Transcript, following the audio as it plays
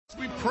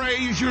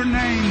praise your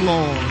name,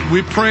 Lord.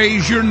 We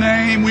praise your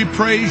name. We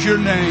praise your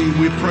name.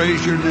 We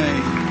praise your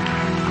name.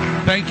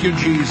 Thank you,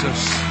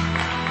 Jesus.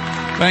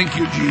 Thank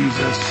you,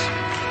 Jesus.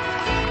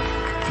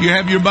 If you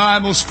have your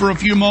Bibles for a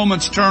few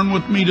moments, turn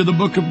with me to the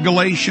book of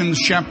Galatians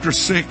chapter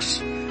 6.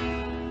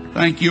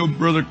 Thank you,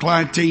 Brother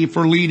Clytie,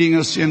 for leading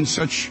us in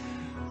such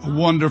a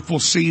wonderful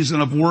season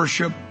of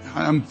worship.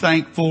 I'm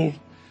thankful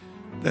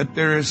that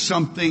there is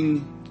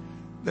something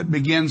that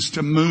begins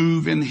to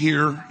move in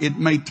here. It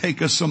may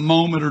take us a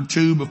moment or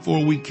two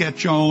before we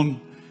catch on,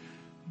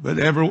 but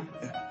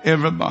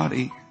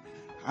everybody,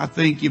 I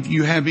think if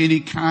you have any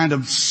kind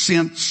of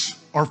sense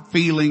or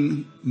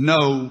feeling,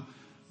 know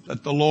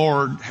that the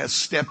Lord has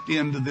stepped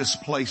into this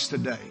place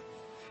today.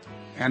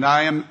 And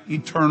I am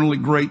eternally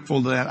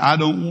grateful that I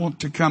don't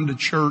want to come to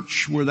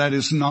church where that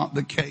is not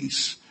the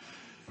case.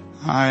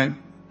 I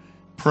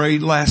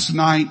prayed last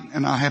night,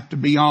 and I have to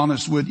be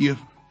honest with you.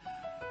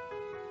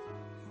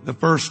 The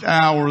first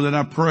hour that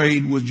I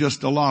prayed was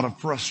just a lot of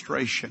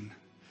frustration.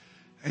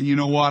 And you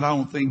know what? I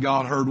don't think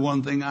God heard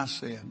one thing I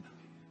said.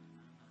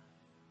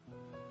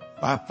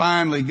 I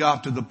finally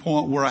got to the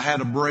point where I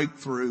had a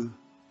breakthrough,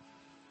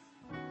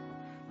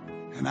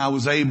 and I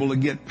was able to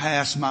get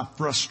past my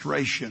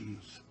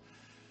frustrations.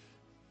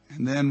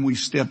 And then we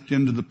stepped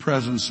into the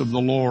presence of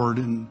the Lord,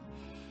 and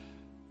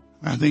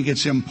I think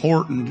it's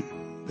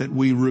important that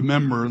we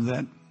remember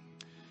that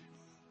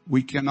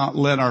we cannot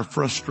let our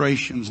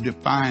frustrations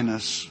define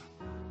us.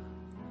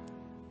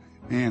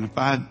 And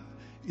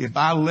if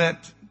I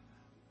let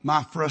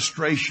my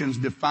frustrations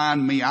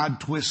define me, I'd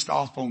twist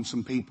off on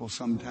some people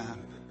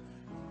sometime.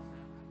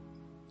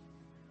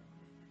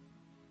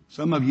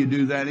 Some of you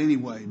do that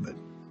anyway, but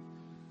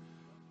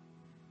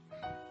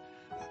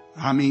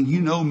I mean, you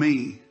know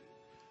me.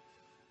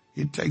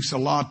 It takes a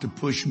lot to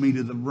push me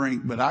to the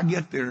brink, but I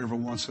get there every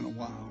once in a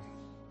while.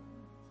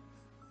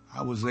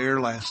 I was there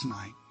last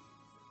night.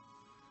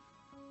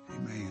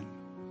 Amen.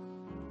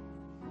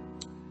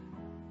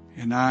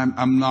 And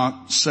I'm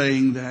not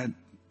saying that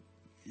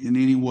in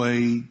any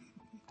way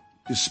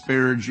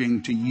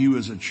disparaging to you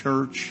as a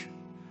church,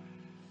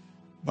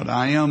 but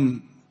I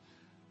am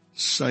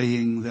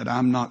saying that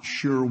I'm not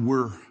sure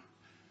we're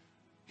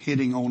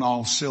hitting on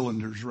all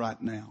cylinders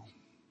right now.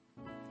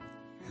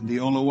 And the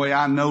only way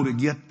I know to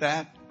get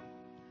that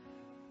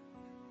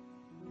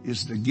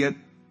is to get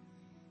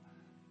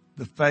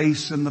the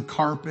face in the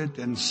carpet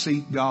and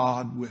seek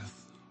God with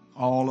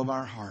all of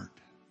our heart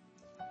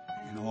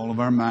and all of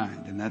our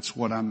mind. And that's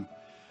what I'm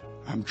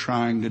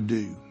trying to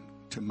do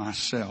to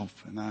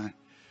myself. And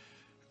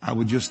I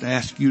would just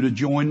ask you to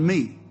join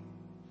me.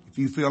 If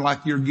you feel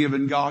like you're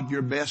giving God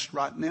your best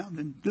right now,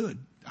 then good.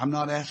 I'm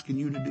not asking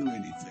you to do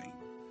anything.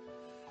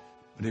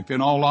 But if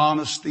in all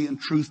honesty and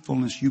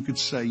truthfulness you could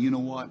say, you know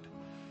what?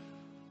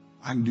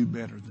 I can do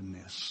better than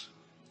this.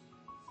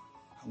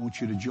 I want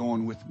you to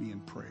join with me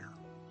in prayer.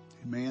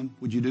 Amen.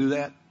 Would you do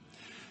that?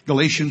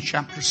 Galatians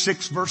chapter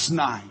 6 verse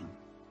 9.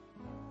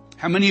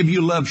 How many of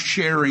you love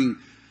sharing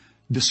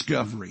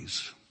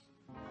discoveries?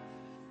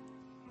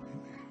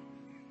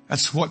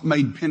 That's what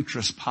made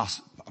Pinterest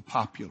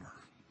popular.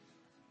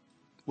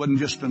 It wasn't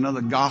just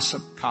another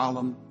gossip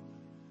column,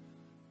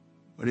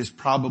 but it's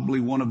probably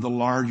one of the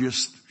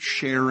largest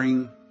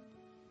sharing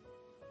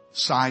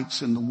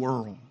sites in the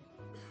world.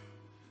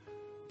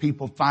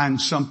 People find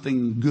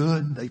something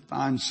good, they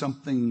find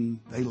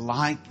something they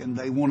like, and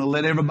they want to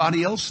let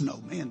everybody else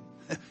know, man,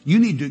 you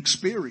need to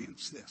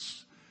experience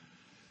this.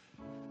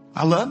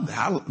 I love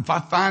that. If I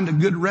find a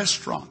good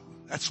restaurant,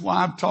 that's why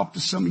I've talked to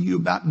some of you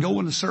about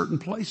going to certain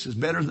places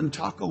better than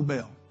Taco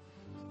Bell.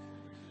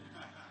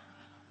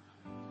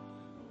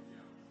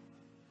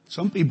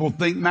 Some people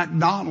think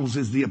McDonald's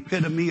is the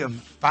epitome of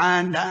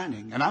fine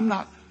dining, and I'm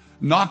not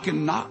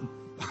knocking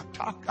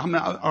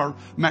or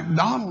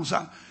McDonald's.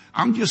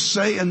 I'm just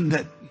saying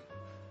that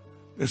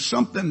there's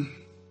something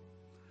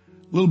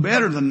a little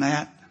better than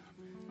that.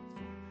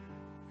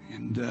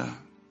 And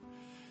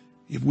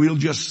if we'll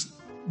just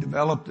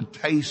develop the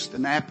taste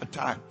and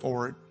appetite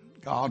for it,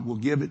 God will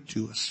give it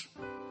to us.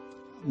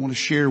 I want to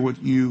share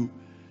with you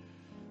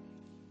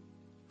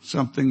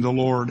something the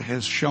Lord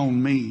has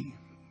shown me.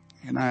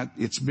 And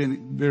it's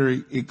been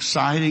very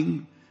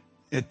exciting.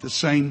 At the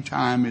same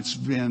time, it's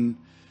been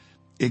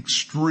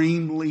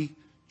extremely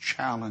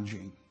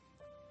challenging.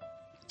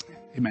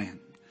 Amen.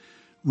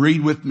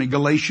 Read with me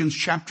Galatians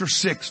chapter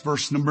 6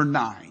 verse number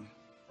 9.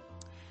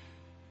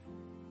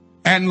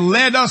 And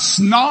let us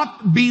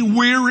not be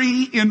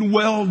weary in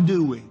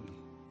well-doing,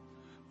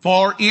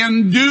 for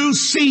in due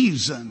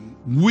season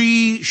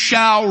we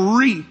shall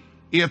reap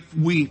if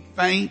we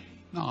faint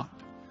not.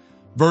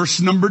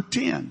 Verse number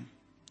 10.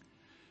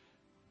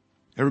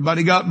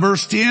 Everybody got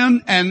verse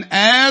 10? And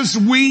as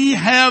we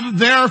have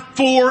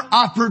therefore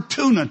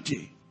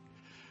opportunity,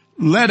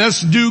 let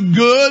us do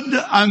good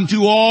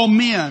unto all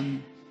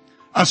men,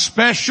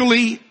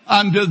 especially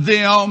unto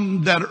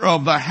them that are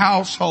of the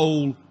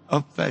household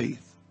of faith.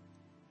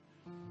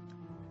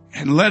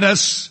 And let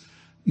us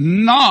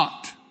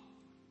not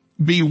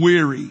be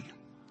weary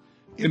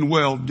in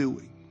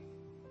well-doing.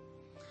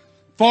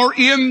 For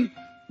in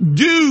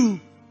due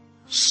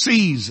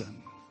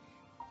season.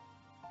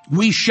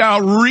 We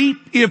shall reap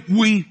if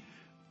we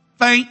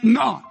faint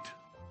not.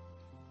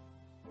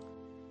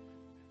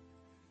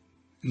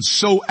 And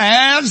so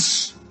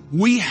as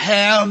we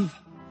have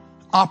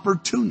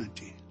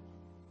opportunity,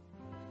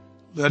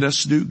 let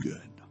us do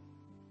good.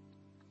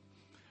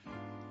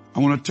 I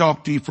want to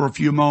talk to you for a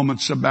few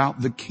moments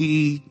about the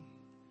key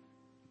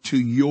to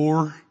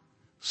your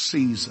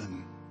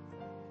season.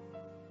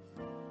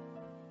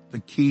 The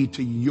key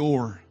to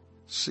your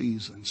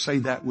season. Say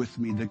that with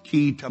me. The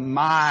key to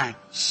my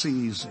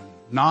season.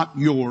 Not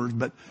yours,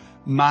 but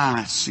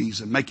my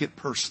season. Make it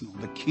personal.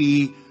 The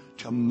key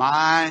to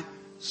my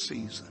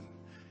season.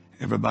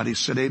 Everybody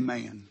said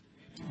amen.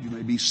 You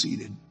may be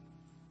seated.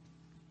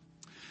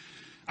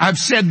 I've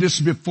said this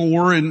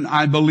before, and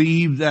I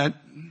believe that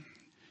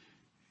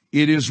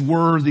it is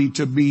worthy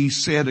to be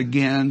said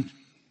again,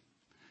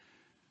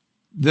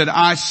 that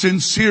I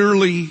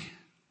sincerely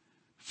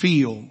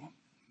feel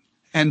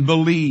and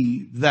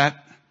believe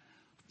that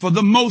for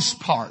the most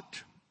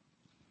part,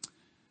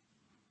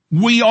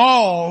 we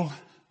all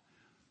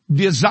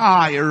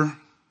desire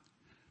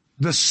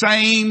the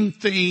same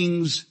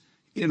things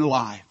in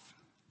life.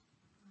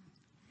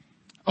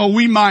 Oh,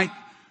 we might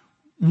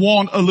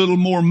want a little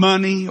more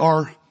money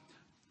or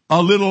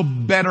a little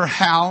better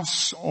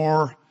house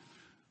or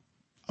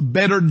a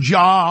better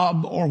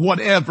job or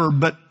whatever,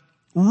 but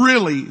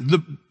really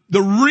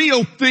the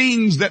real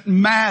things that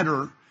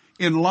matter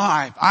in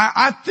life,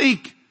 I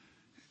think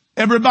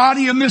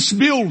everybody in this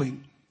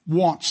building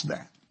wants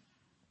that.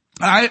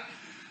 I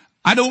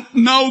don't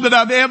know that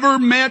I've ever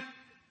met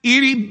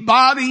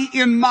anybody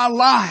in my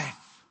life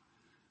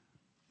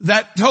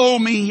that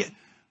told me,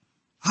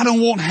 I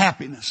don't want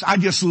happiness. I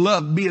just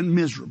love being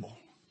miserable.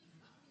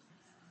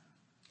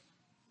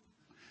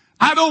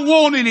 I don't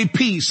want any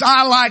peace.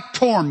 I like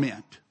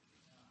torment.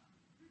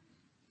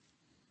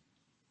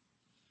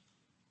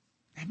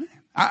 Amen.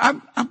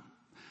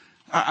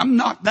 I'm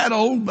not that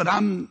old, but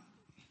I'm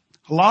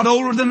a lot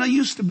older than I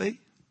used to be.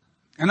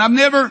 And I've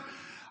never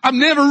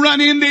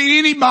run into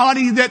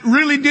anybody that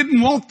really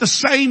didn't want the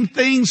same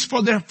things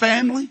for their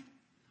family,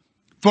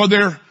 for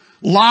their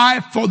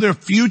life, for their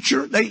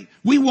future.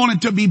 We want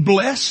it to be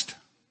blessed.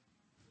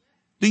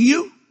 Do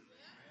you?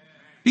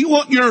 Do you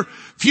want your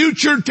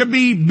future to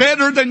be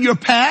better than your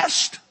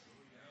past?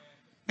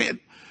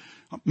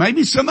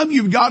 Maybe some of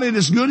you have got it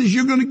as good as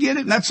you're going to get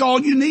it, and that's all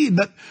you need.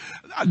 But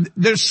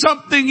there's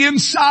something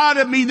inside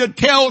of me that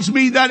tells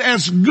me that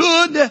as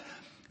good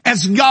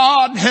as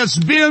God has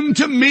been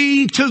to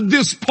me to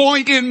this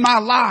point in my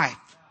life,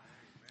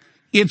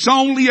 it's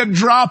only a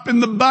drop in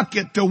the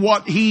bucket to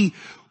what He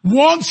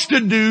wants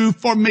to do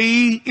for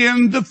me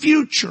in the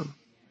future.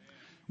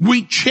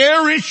 We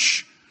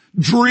cherish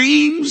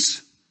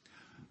dreams,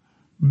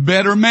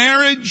 better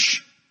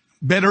marriage,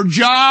 better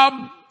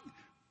job,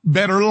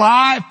 better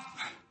life,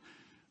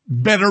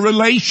 better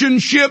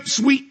relationships.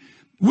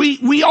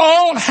 We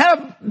all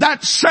have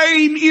that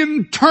same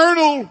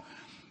internal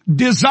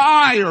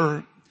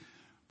desire.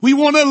 We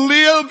want to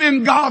live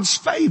in God's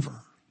favor.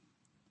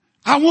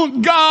 I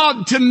want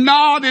God to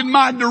nod in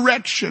my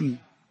direction.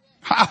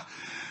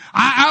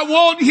 I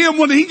want Him,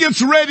 when He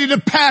gets ready to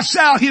pass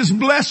out His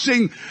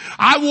blessing,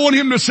 I want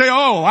Him to say,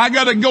 oh, I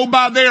got to go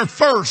by there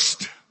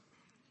first.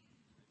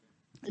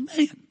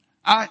 Amen.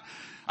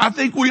 I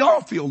think we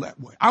all feel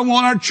that way. I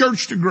want our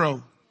church to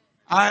grow.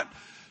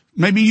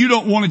 Maybe you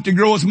don't want it to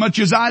grow as much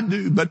as I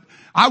do, but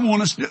I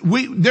want us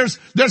to,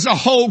 there's a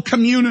whole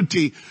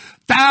community,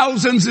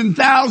 thousands and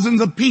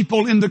thousands of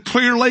people in the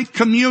Clear Lake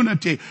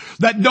community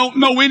that don't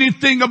know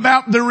anything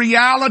about the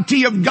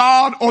reality of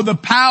God or the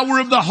power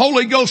of the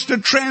Holy Ghost to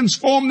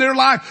transform their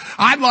life.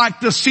 I'd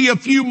like to see a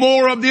few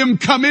more of them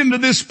come into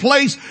this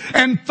place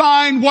and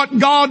find what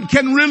God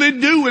can really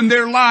do in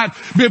their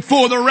life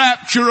before the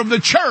rapture of the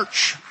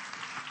church.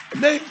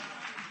 I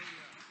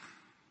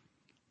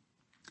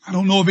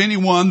don't know of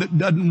anyone that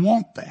doesn't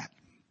want that.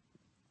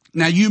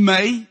 Now you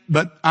may,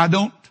 but I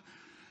don't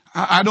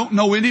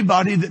know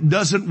anybody that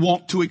doesn't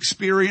want to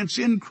experience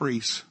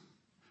increase.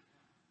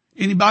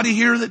 Anybody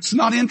here that's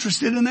not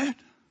interested in that?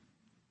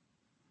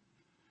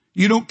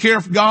 You don't care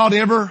if God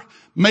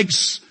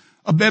makes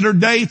a better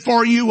day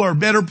for you or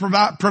better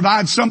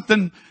provide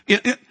something.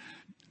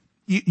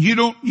 You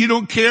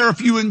don't care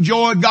if you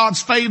enjoy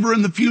God's favor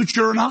in the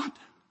future or not.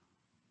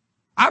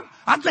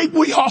 I think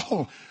we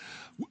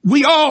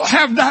all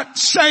have that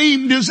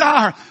same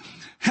desire.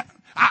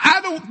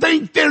 I don't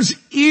think there's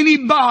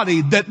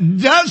anybody that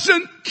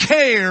doesn't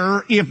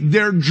care if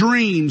their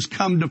dreams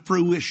come to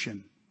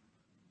fruition.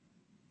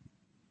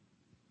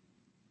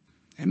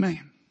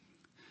 Amen.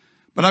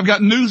 But I've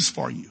got news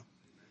for you.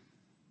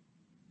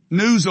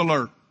 News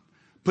alert.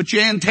 Put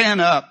your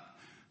antenna up.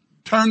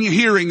 Turn your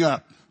hearing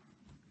up.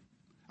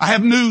 I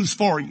have news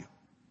for you.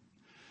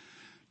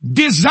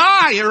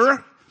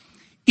 Desire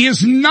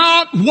is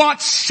not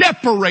what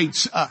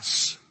separates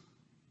us.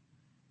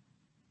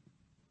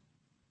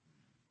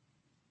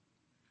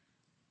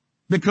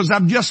 Because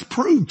I've just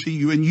proved to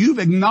you, and you've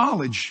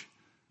acknowledged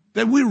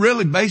that we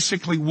really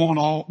basically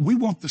we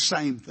want the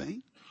same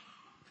thing,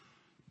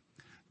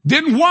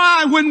 then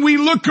why, when we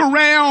look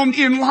around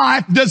in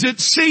life, does it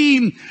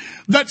seem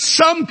that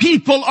some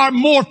people are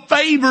more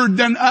favored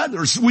than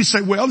others? We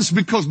say, well, it's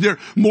because they're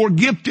more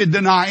gifted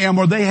than I am,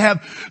 or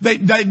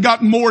they've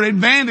got more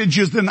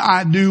advantages than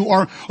I do,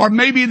 or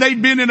maybe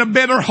they've been in a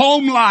better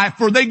home life,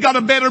 or they've got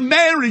a better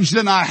marriage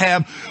than I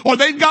have, or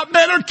they've got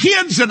better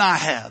kids than I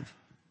have,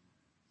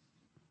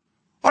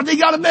 or they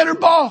got a better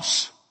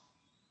boss,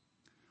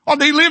 or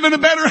they live in a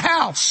better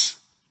house.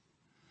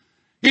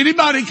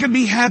 Anybody can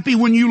be happy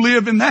when you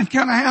live in that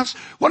kind of house.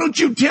 Why don't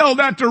you tell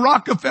that to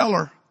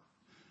Rockefeller,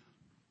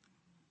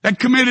 that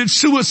committed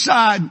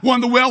suicide,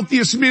 one of the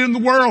wealthiest men in the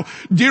world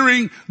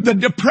during the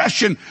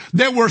Depression?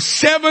 There were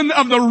 7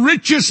 of the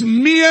richest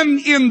men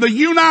in the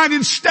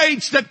United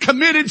States that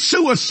committed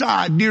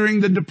suicide during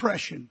the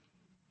Depression.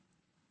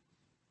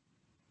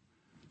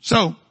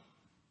 So,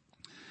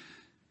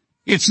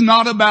 it's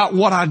not about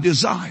what I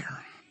desire.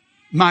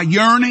 My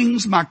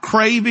yearnings, my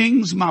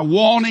cravings, my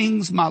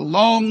wantings, my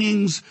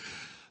longings,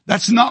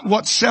 that's not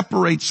what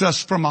separates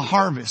us from a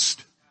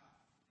harvest.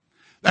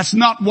 That's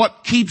not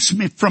what keeps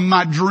me from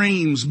my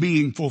dreams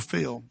being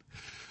fulfilled.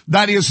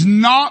 That is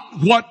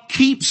not what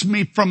keeps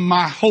me from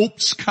my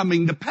hopes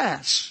coming to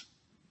pass.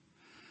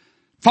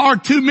 Far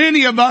too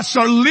many of us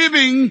are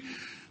living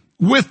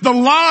with the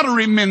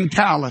lottery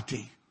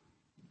mentality.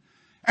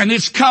 And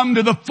it's come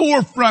to the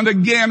forefront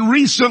again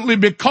recently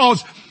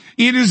because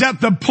it is at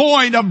the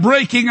point of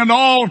breaking an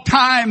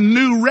all-time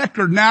new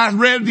record. Now, I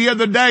read the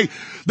other day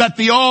that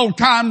the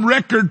all-time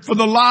record for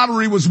the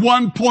lottery was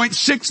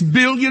 $1.6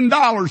 billion,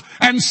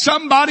 and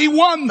somebody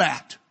won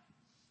that.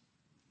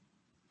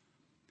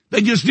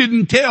 They just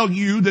didn't tell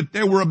you that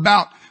there were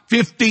about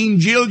 15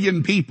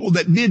 jillion people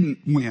that didn't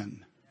win,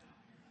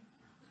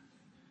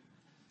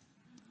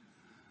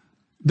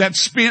 that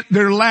spent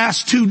their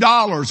last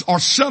 $2,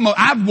 or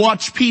I've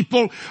watched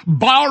people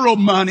borrow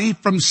money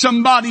from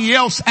somebody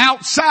else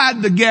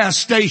outside the gas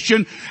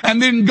station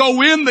and then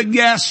go in the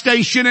gas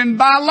station and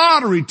buy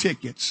lottery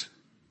tickets.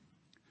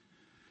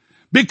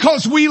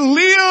 Because we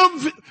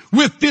live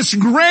with this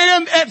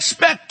grand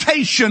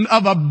expectation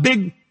of a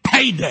big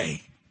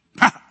payday.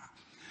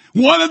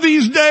 One of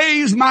these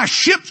days my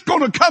ship's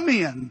gonna come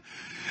in.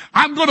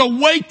 I'm going to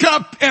wake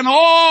up and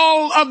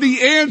all of the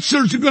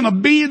answers are going to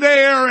be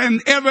there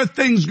and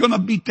everything's going to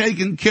be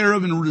taken care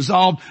of and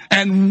resolved.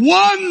 And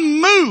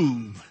one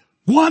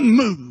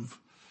move,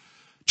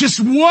 just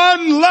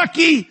one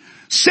lucky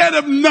set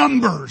of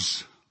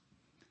numbers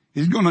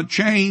is going to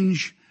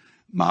change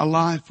my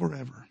life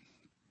forever.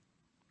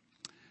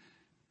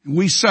 And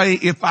we say,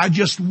 if I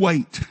just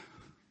wait,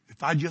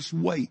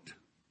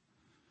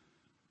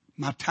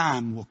 my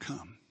time will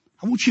come.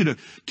 I want you to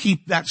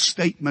keep that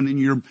statement in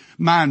your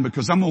mind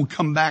because I'm going to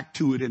come back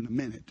to it in a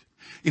minute.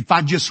 If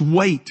I just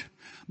wait,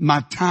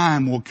 my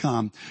time will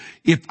come.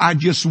 If I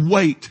just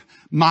wait,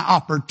 my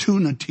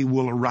opportunity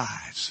will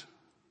arise.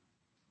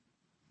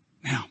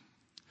 Now,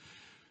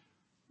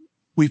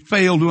 we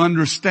fail to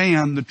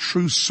understand the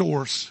true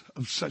source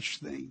of such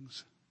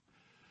things.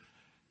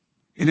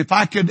 And if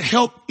I could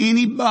help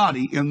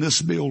anybody in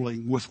this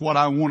building with what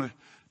I want to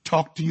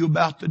talk to you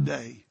about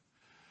today,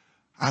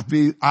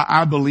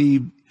 I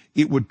believe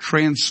it would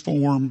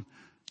transform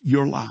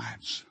your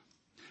lives.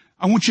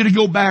 I want you to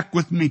go back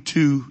with me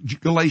to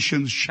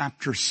Galatians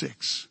chapter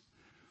 6.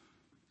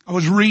 I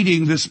was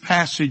reading this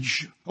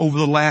passage over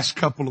the last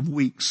couple of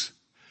weeks,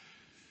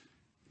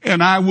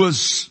 and I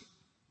was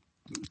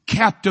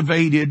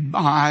captivated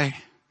by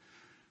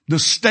the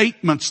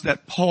statements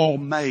that Paul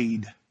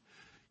made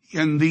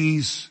in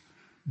these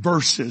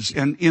verses,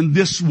 and in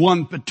this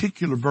one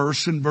particular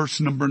verse, in verse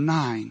number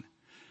 9.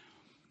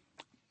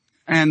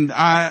 And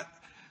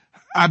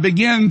I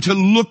began to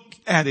look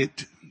at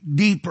it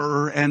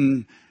deeper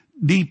and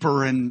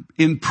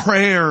in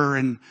prayer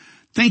and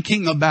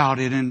thinking about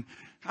it. And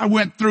I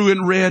went through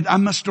and I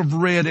must have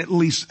read at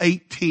least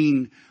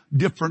 18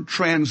 different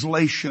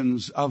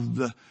translations of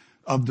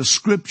the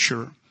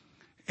scripture.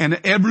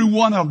 And every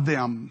one of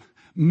them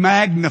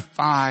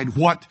magnified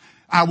what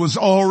I was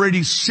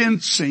already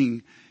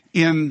sensing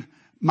in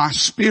my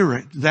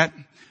spirit, that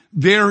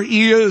there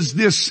is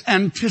this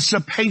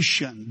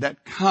anticipation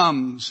that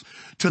comes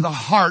to the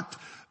heart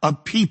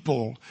of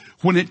people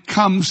when it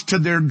comes to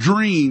their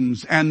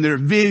dreams and their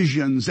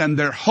visions and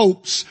their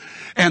hopes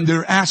and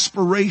their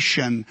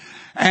aspiration.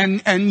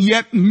 And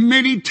yet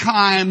many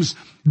times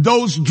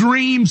those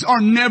dreams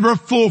are never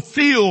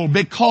fulfilled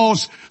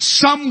because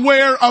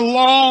somewhere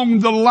along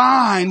the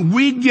line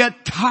we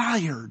get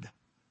tired.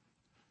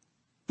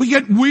 We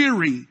get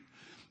weary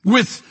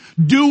with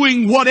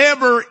doing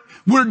whatever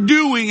we're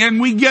doing, and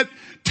we get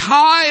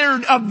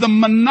tired of the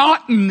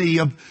monotony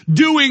of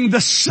doing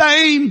the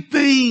same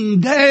thing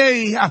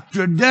day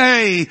after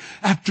day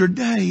after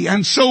day.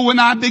 And so when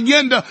I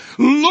began to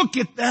look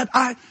at that,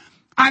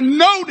 I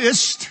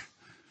noticed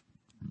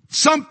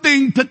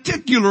something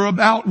particular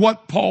about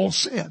what Paul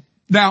said.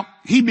 Now,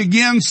 he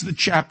begins the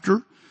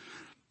chapter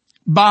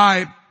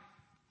by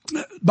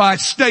by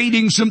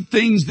stating some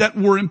things that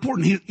were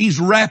important. He's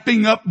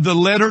wrapping up the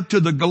letter to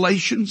the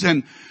Galatians,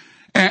 and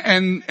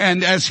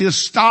as his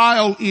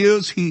style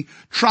is, he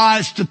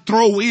tries to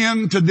throw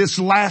into this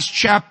last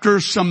chapter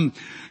some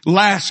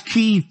last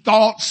key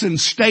thoughts and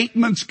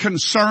statements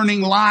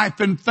concerning life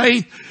and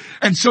faith.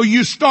 And so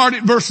you start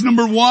at verse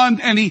number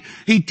 1, and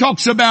he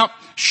talks about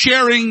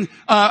sharing,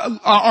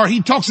 or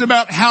he talks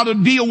about how to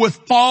deal with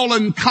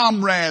fallen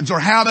comrades, or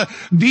how to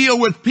deal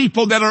with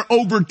people that are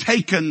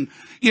overtaken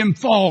in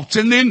faults.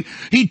 And then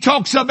he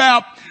talks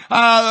about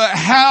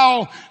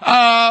how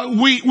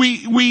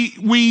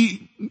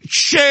we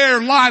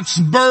share life's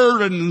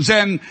burdens,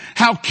 and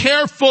how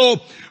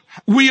careful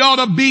we ought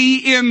to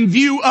be in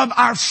view of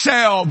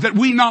ourselves, that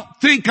we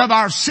not think of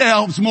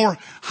ourselves more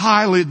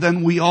highly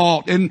than we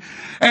ought. And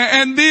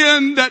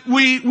then that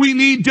we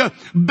need to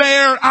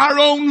bear our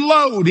own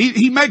load.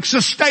 He makes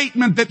a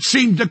statement that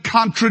seemed to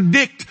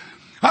contradict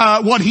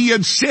what he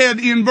had said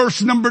in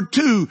verse number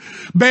 2.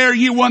 Bear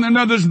ye one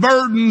another's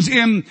burdens.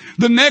 In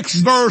the next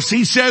verse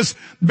he says,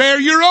 bear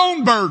your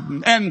own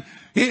burden.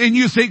 And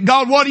you think,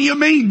 God, what do you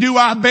mean? Do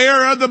I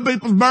bear other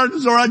people's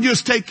burdens, or I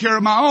just take care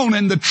of my own?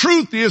 And the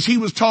truth is, he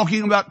was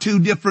talking about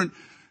two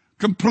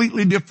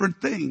completely different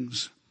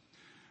things.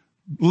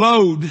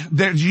 Load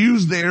that's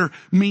used there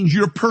means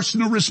your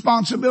personal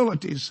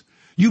responsibilities.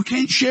 You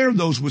can't share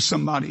those with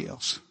somebody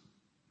else.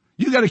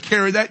 You got to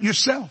carry that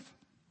yourself.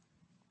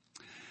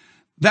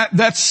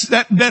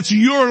 That's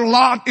your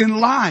lot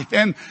in life.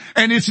 And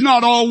it's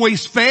not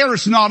always fair.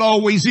 It's not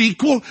always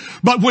equal.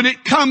 But when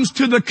it comes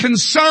to the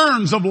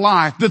concerns of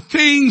life, the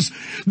things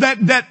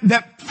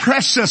that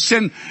press us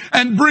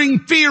and bring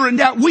fear and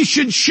doubt, we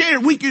should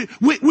share.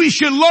 We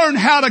should learn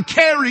how to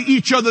carry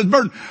each other's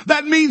burden.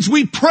 That means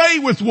we pray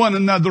with one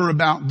another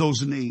about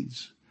those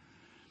needs.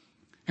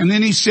 And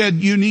then he said,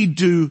 you need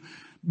to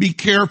be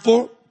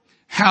careful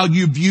how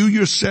you view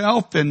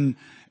yourself, and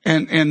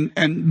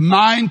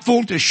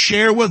mindful to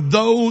share with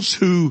those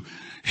who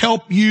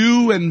help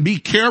you, and be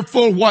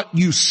careful what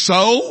you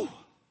sow.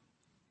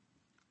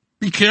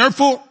 Be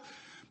careful,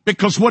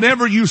 because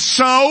whatever you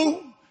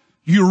sow,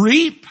 you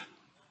reap.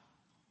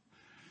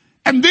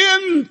 And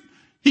then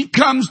he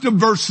comes to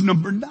verse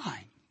number 9.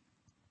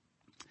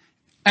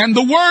 And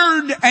the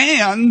word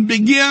 "and"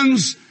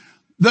 begins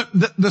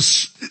the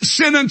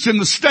sentence and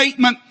the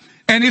statement,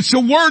 and it's a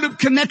word of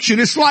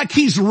connection. It's like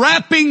he's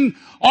wrapping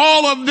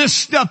all of this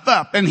stuff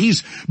up, and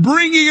he's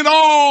bringing it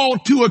all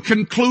to a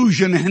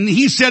conclusion. And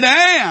he said,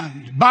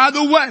 and, by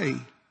the way,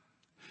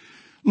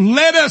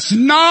 let us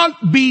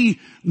not be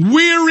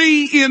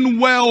weary in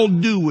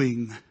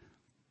well-doing,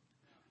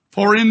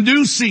 for in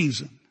due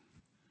season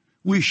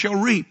we shall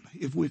reap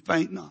if we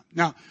faint not.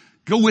 Now,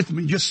 go with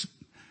me. Just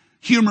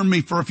humor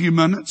me for a few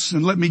minutes,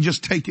 and let me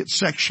just take it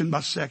section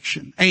by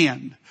section.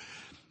 And.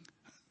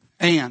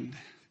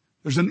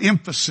 There's an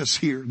emphasis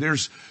here.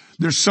 There's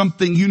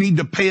something you need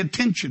to pay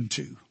attention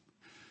to.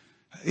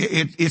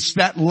 It's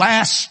that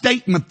last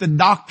statement the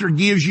doctor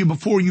gives you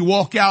before you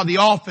walk out of the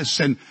office,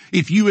 and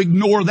if you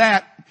ignore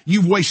that,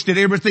 you've wasted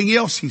everything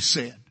else he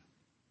said,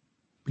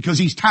 because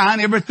he's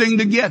tying everything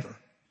together.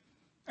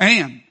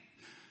 And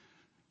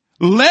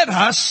let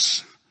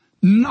us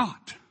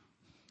not.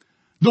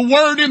 The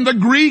word in the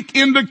Greek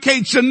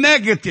indicates a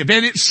negative,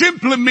 and it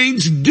simply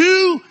means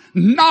do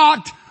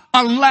not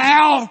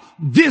allow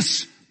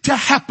this to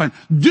happen.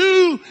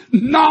 Do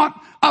not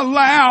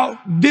allow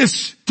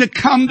this to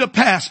come to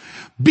pass.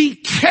 Be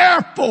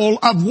careful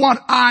of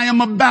what I am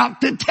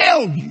about to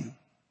tell you.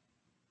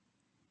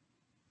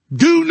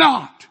 Do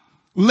not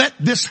let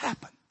this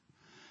happen.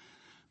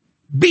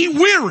 Be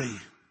weary.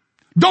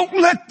 Don't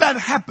let that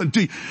happen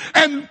to you.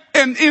 And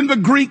in the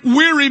Greek,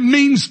 weary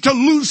means to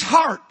lose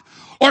heart,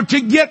 or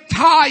to get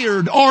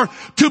tired, or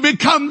to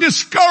become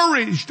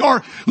discouraged,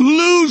 or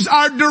lose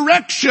our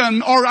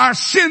direction or our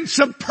sense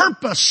of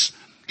purpose.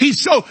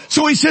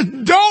 So he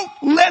said, don't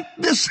let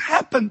this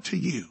happen to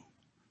you.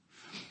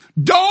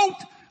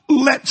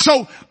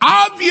 So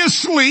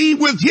obviously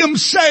with him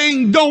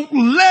saying don't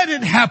let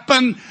it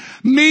happen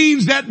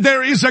means that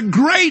there is a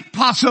great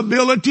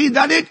possibility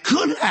that it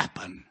could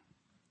happen.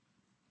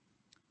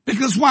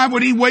 Because why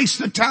would he waste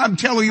the time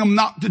telling them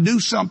not to do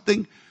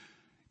something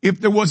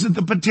if there wasn't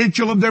the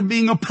potential of there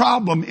being a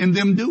problem in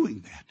them doing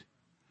that?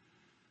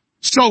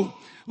 So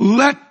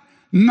let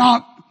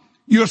not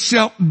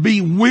yourself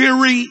be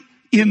weary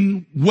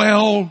in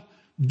well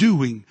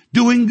doing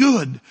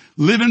good,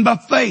 living by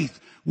faith,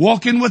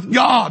 walking with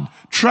God,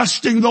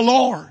 trusting the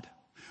Lord,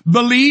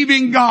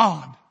 believing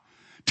God,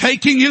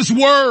 taking His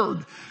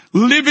word,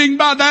 living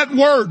by that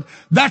word.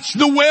 That's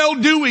the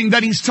well-doing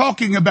that he's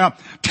talking about.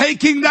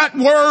 Taking that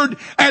word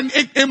and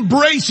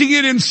embracing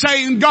it and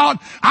saying, God,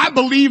 I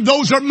believe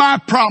those are my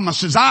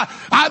promises.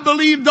 I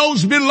believe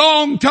those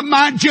belong to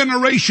my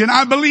generation.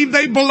 I believe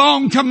they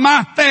belong to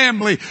my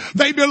family.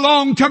 They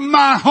belong to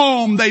my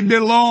home. They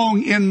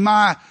belong in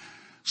my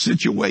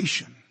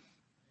situation.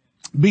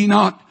 Be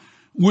not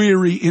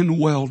weary in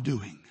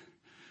well-doing.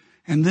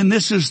 And then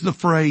this is the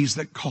phrase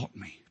that caught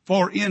me.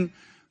 For in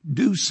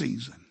due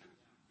season.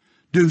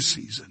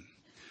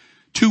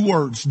 Two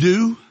words,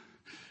 do,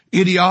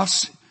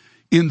 idios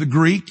in the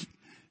Greek.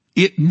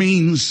 It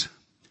means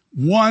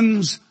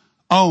one's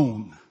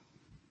own.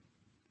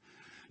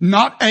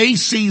 Not a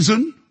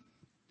season.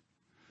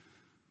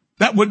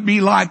 That would be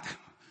like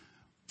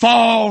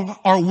fall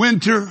or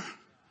winter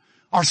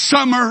or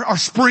summer or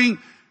spring.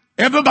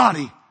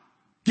 Everybody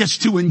gets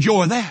to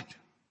enjoy that.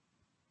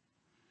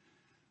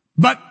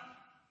 But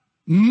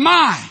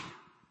mine,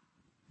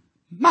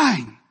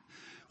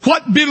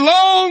 what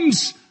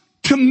belongs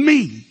to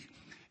me,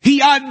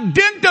 he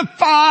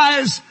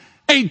identifies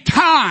a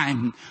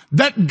time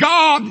that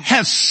God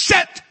has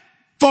set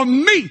for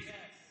me,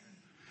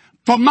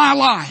 for my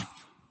life,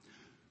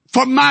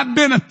 for my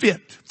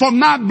benefit, for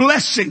my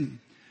blessing.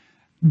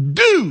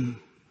 Do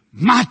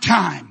my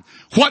time,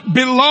 what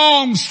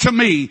belongs to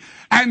me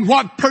and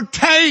what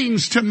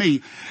pertains to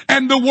me.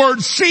 And the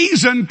word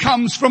season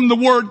comes from the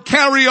word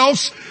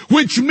kairos,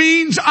 which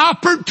means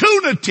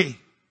opportunity.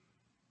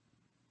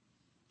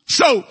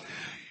 So,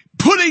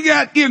 putting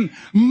it in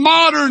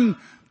modern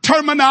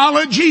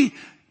terminology,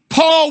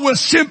 Paul was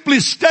simply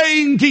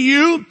saying to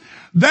you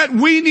that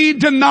we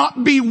need to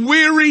not be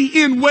weary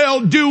in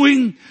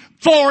well-doing,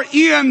 for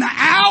in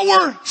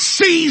our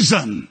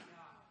season.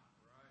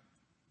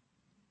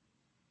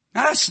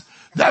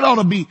 That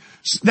ought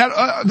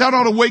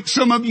to wake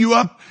some of you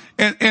up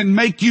and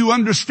make you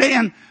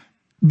understand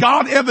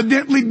God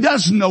evidently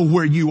does know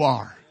where you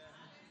are.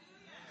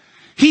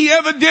 He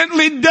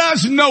evidently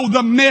does know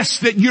the mess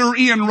that you're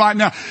in right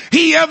now.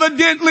 He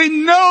evidently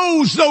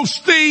knows those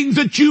things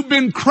that you've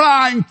been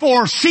crying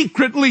for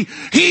secretly.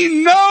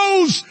 He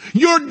knows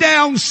your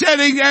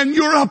downsetting and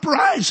your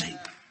uprising.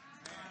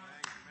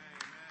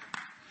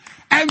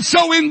 And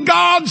so in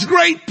God's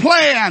great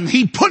plan,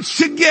 He puts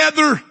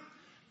together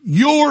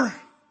your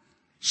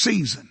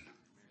season,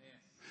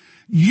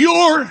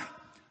 your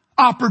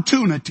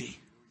opportunity,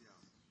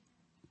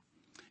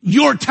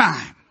 your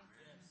time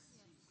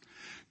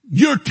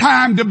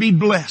to be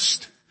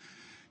blessed,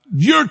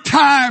 your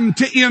time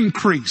to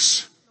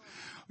increase,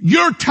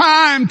 your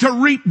time to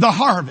reap the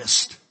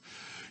harvest,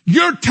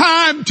 your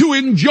time to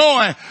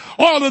enjoy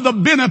all of the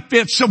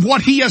benefits of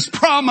what He has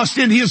promised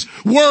in His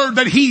Word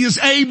that He is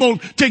able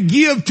to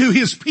give to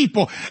His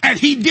people. And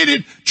He did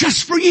it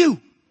just for you.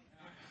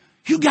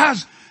 You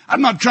guys,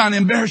 I'm not trying to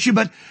embarrass you,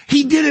 but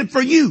He did it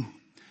for you.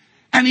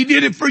 And He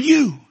did it for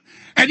you.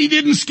 And He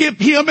didn't skip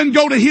Him and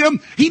go to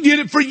Him. He did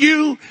it for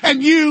you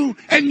and you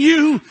and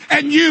you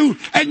and you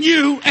and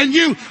you and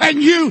you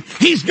and you.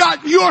 He's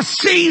got your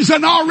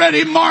season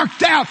already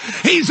marked out.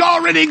 He's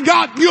already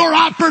got your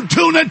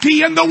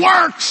opportunity in the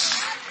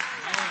works.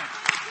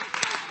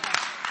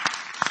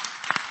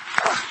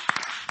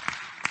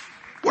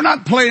 We're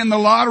not playing the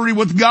lottery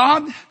with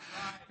God.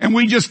 And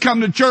we just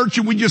come to church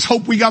and we just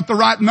hope we got the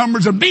right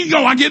numbers and bingo,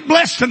 I get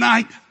blessed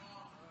tonight.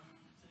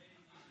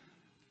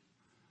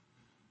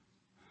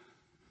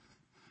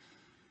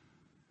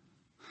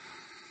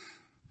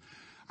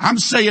 I'm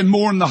saying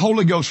more in the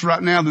Holy Ghost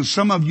right now than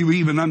some of you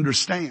even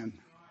understand.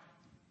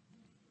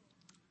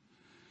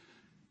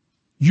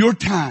 Your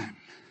time,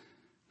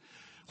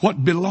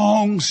 what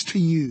belongs to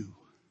you.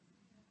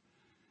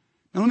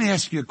 Now let me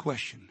ask you a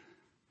question.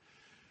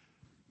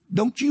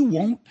 Don't you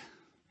want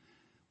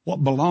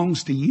what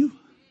belongs to you?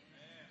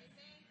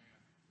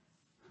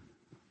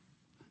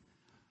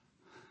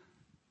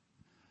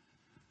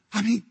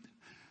 I mean,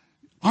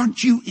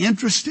 aren't you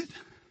interested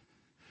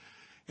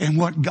in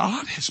what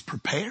God has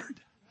prepared?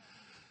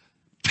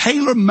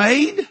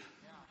 Tailor-made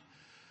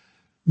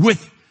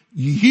with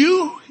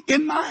you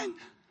in mind?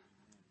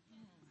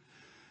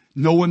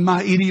 Knowing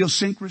my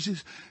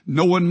idiosyncrasies,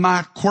 knowing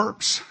my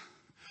quirks,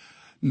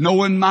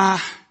 knowing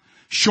my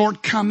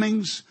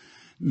shortcomings,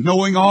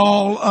 knowing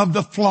all of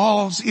the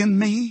flaws in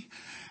me,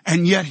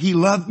 and yet He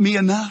loved me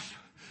enough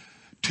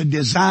to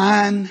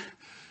design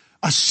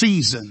a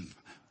season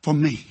for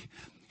me.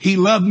 He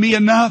loved me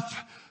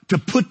enough to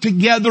put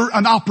together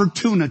an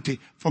opportunity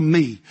for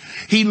me.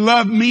 He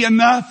loved me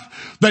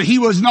enough that He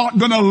was not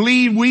going to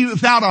leave me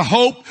without a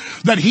hope,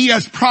 that He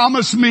has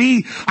promised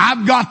me,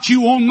 I've got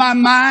you on my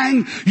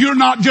mind. You're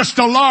not just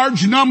a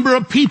large number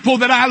of people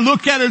that I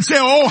look at and say,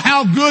 oh,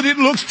 how good it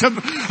looks to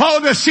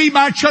see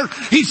my church.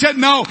 He said,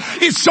 no,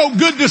 it's so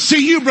good to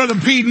see you, Brother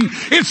Peden.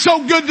 It's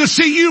so good to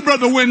see you,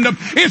 Brother Wyndham.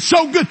 It's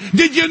so good.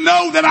 Did you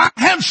know that I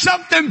have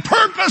something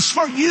purpose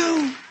for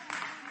you?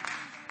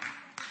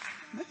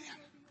 Man,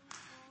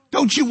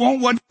 don't you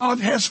want what God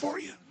has for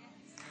you?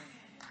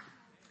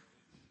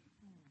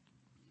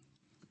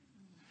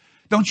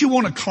 Don't you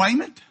want to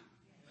claim it?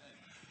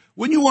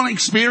 Wouldn't you want to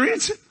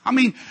experience it? I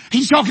mean,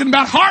 He's talking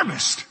about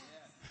harvest.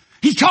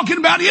 He's talking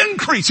about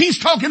increase. He's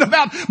talking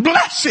about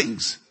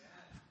blessings.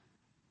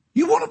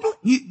 You want to,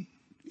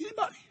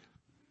 anybody?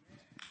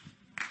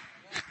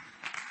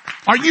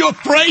 Are you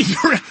afraid?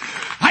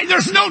 Hey,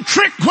 there's no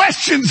trick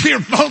questions here,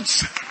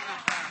 folks.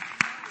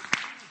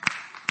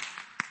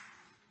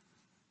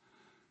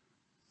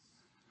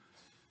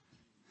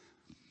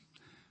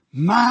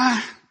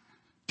 My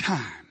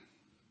time.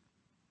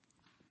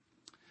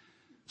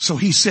 So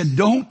He said,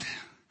 don't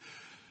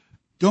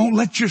Don't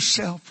let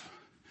yourself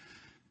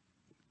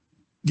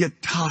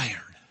get tired,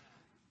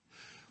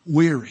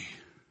 weary,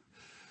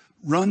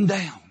 run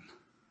down,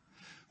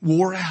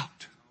 wore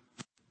out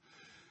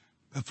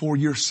before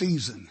your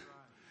season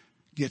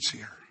gets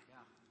here.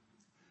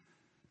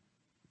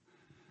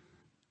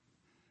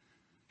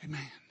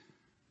 Amen.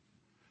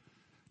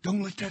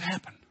 Don't let that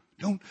happen.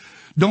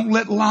 Don't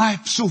let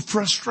life so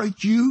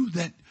frustrate you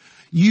that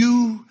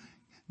you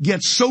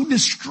get so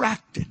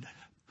distracted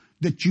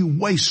that you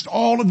waste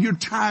all of your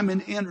time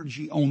and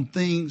energy on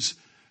things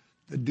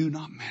that do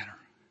not matter.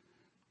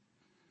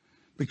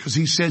 Because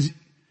he says,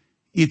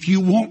 if you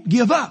won't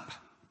give up,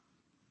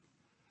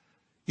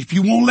 if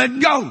you won't let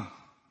go,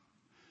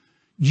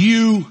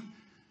 you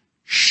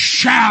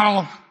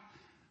shall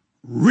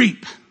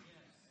reap.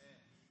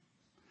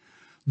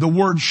 The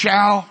word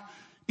shall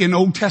in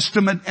Old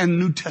Testament and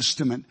New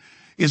Testament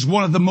is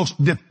one of the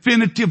most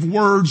definitive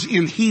words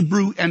in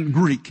Hebrew and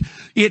Greek.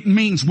 It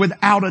means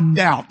without a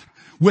doubt,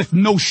 with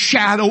no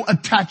shadow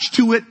attached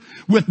to it,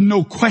 with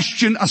no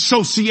question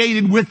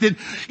associated with it.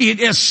 It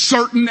is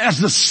certain as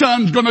the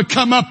sun's gonna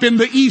come up in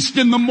the east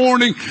in the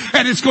morning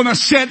and it's gonna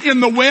set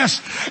in the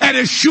west, and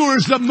as sure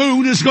as the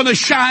moon is gonna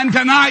shine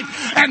tonight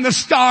and the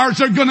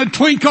stars are gonna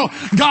twinkle.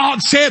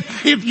 God said,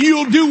 if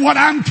you'll do what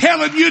I'm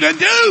telling you to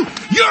do,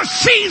 your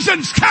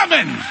season's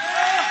coming.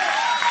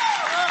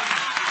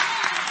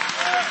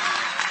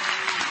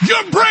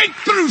 Your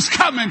breakthrough's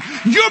coming.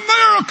 Your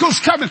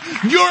miracle's coming.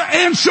 Your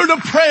answer to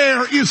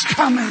prayer is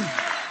coming.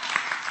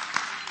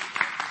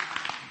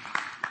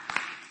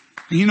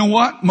 And you know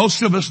what?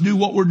 Most of us do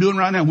what we're doing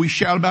right now. We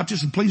shout about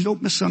this, and please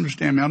don't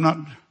misunderstand me. I'm not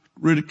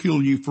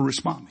ridiculing you for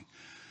responding.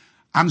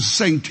 I'm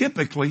saying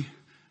typically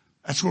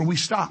that's where we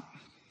stop.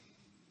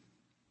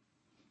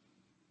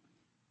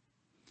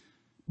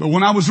 But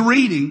when I was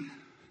reading,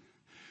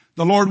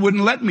 the Lord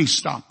wouldn't let me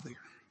stop there.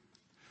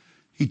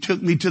 He took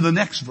me to the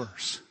next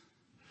verse.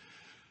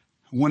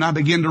 When I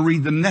began to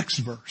read the next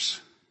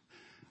verse,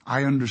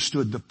 I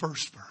understood the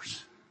first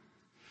verse.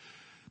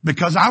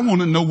 Because I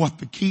want to know what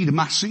the key to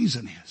my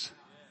season is.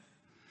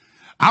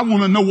 I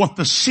want to know what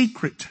the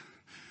secret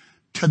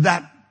to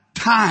that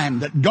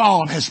time that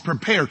God has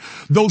prepared.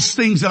 Those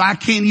things that I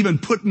can't even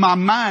put my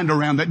mind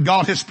around that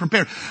God has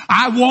prepared.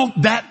 I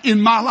want that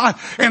in my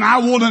life. And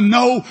I want to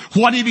know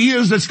what it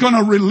is that's going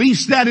to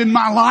release that in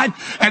my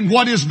life and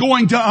what is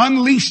going to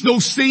unleash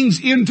those things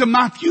into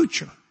my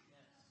future.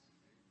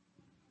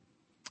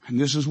 And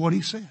this is what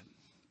he said.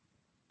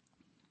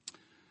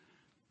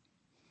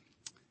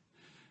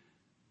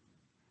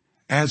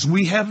 As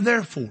we have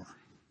therefore.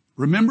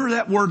 Remember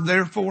that word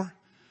therefore?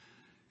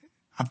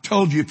 I've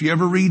told you if you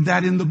ever read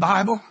that in the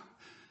Bible,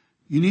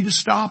 you need to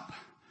stop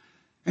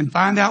and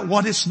find out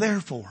what it's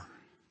there for.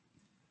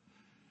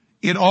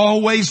 It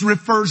always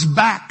refers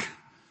back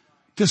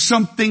to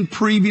something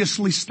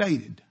previously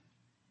stated.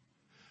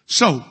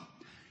 So,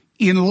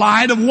 in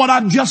light of what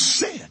I've just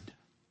said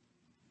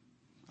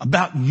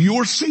about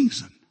your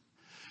season,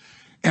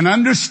 and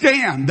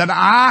understand that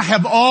I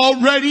have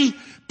already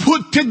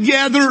put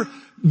together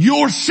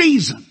your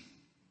season.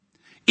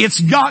 It's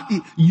got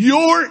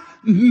your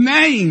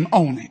name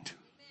on it.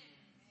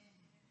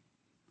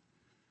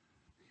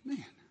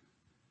 Man.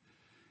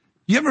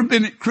 You ever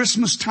been at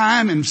Christmas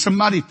time and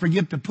somebody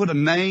forget to put a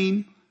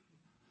name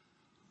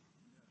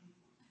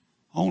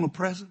on a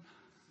present?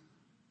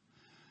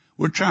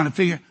 We're trying to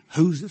figure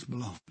who's this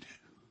belong to.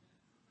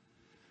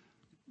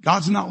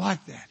 God's not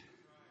like that.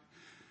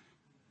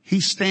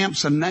 He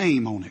stamps a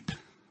name on it.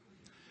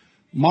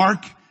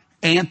 Mark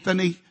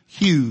Anthony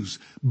Hughes,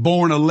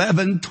 born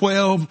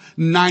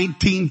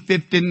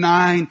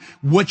 11/12/1959,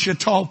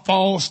 Wichita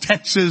Falls,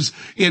 Texas,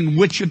 in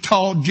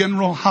Wichita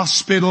General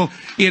Hospital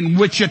in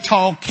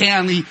Wichita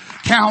County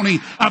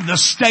of the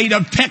state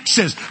of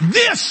Texas.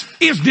 This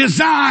is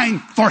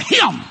designed for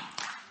him.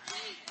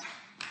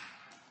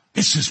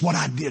 This is what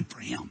I did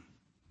for him.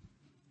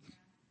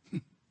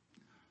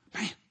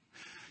 Man,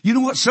 you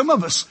know what? Some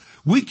of us,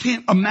 we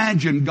can't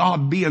imagine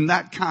God being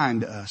that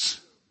kind to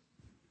us.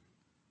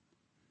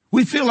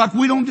 We feel like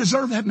we don't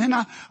deserve that. Man,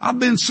 I've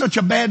been such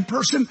a bad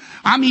person.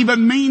 I'm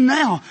even mean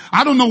now.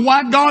 I don't know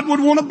why God would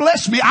want to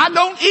bless me. I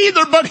don't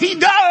either, but he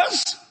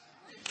does.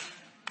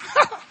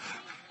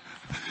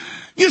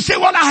 You say,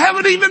 well, I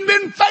haven't even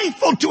been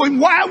faithful to him.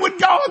 Why would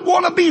God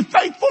want to be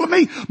faithful to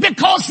me?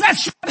 Because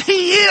that's what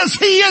he is.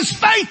 He is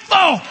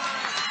faithful.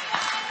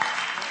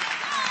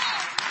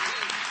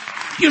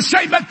 You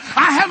say, but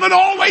I haven't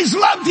always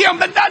loved him.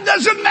 But that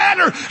doesn't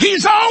matter.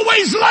 He's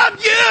always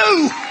loved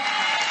you.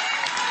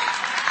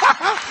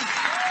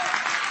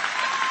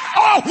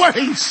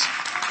 Always.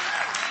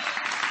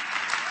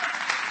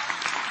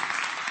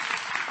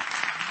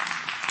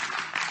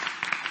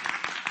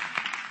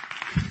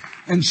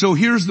 And so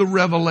here's the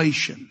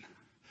revelation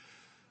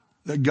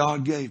that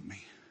God gave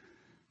me.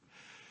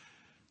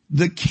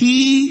 The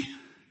key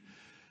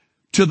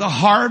to the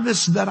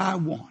harvest that I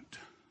want,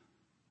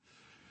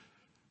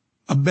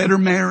 a better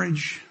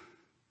marriage,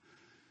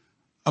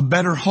 a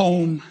better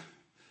home,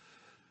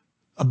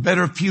 a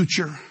better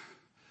future,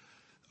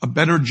 a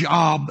better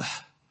job,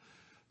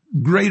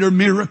 greater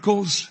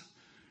miracles,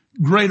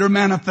 greater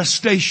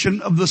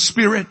manifestation of the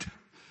Spirit,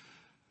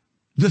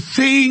 the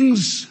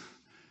things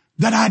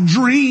that I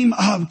dream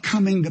of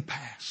coming to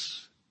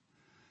pass.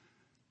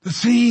 The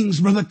things,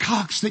 Brother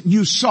Cox, that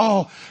you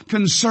saw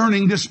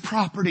concerning this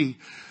property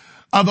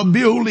of a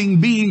building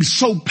being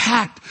so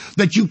packed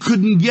that you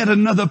couldn't get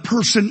another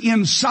person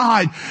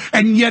inside.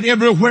 And yet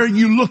everywhere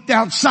you looked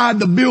outside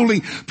the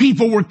building,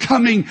 people were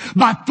coming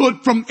by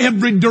foot from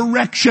every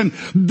direction.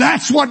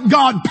 That's what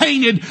God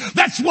painted.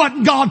 That's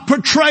what God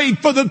portrayed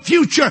for the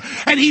future.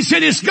 And He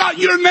said, it's got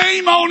your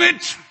name on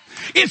it.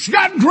 It's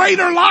got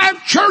Greater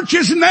Life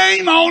Church's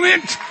name on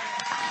it.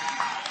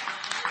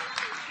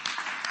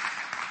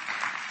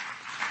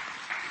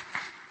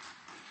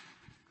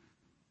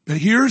 But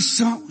here's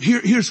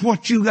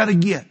what you got to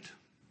get.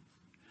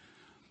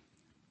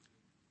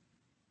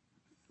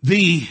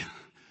 The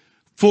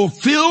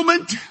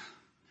fulfillment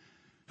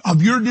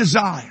of your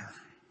desire,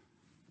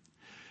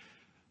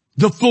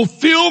 the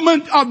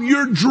fulfillment of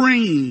your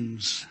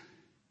dreams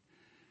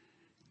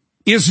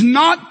is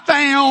not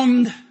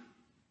found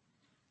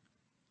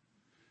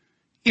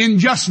in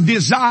just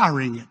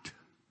desiring it,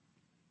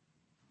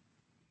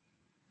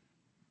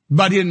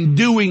 but in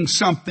doing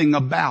something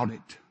about it.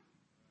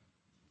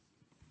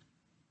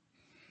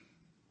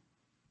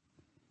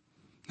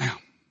 Now,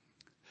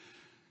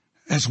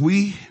 as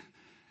we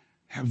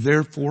have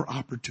therefore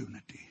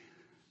opportunity,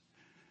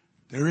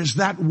 there is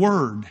that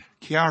word,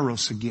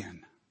 kairos,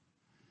 again.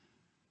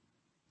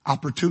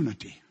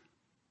 Opportunity.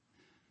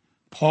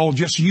 Paul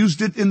just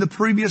used it in the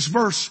previous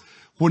verse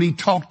when he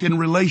talked in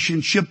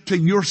relationship to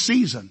your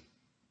season.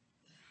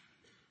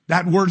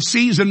 That word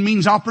season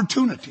means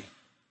opportunity.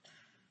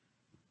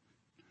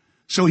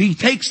 So he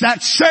takes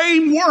that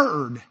same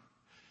word,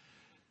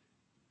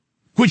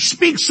 which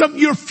speaks of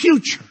your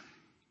future,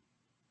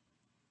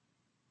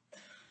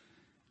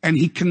 and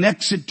he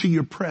connects it to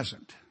your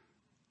present.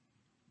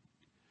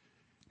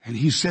 And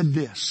he said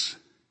this,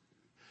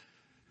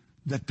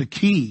 that the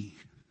key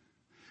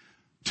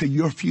to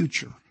your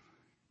future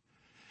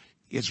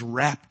is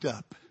wrapped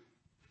up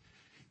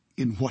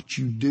in what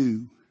you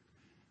do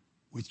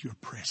with your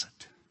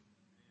present.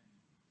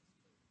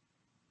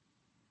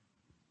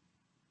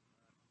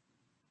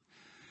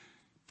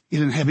 It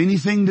didn't have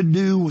anything to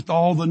do with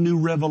all the new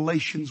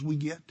revelations we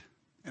get.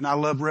 And I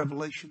love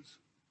revelations.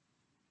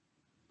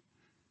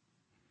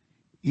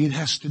 It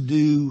has to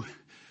do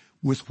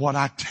with what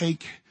I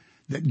take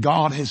that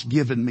God has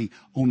given me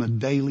on a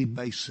daily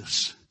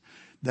basis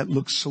that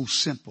looks so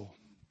simple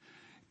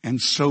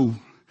and so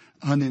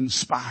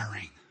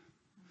uninspiring.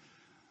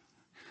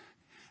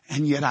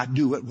 And yet I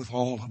do it with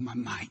all of my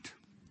might.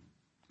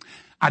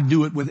 I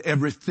do it with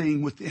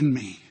everything within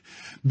me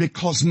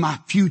because my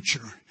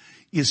future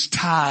is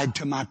tied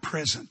to my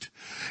present.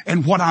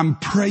 And what I'm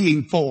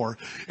praying for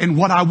and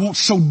what I want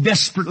so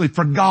desperately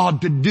for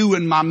God to do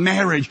in my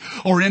marriage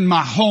or in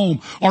my home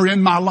or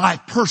in my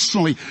life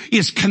personally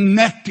is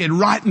connected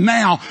right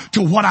now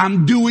to what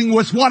I'm doing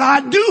with what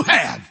I do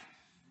have.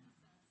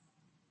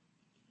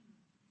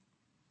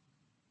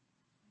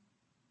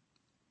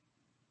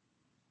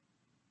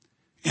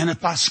 And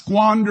if I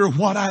squander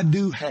what I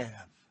do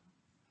have,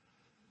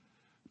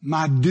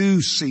 my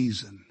due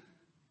season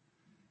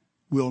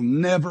will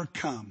never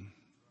come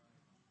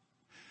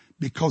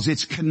because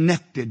it's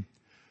connected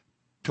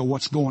to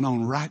what's going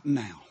on right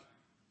now.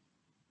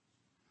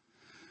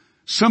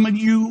 Some of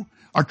you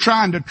are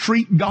trying to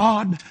treat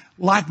God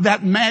like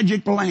that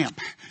magic lamp,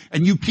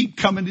 and you keep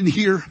coming in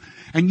here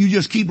and you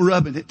just keep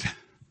rubbing it.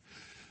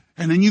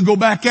 And then you go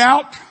back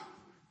out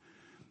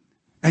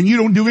and you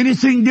don't do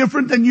anything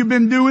different than you've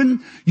been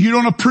doing. You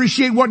don't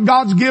appreciate what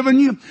God's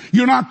given you.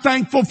 You're not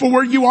thankful for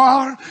where you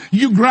are.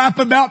 You gripe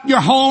about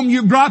your home.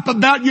 You gripe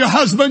about your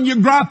husband. You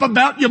gripe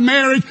about your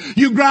marriage.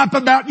 You gripe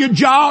about your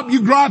job.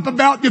 You gripe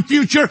about your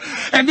future.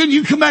 And then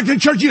you come back to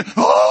church.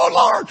 Oh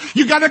Lord,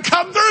 you gotta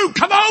come through.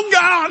 Come on,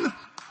 God.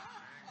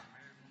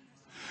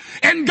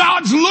 And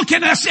God's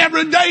looking at us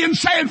every day and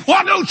saying,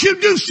 why don't you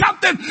do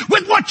something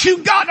with what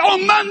you got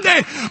on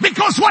Monday?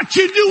 Because what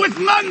you do with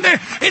Monday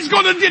is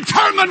going to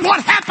determine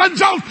what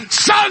happens on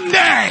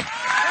Sunday.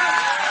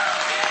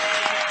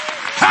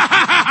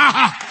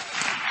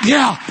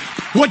 Yeah.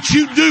 What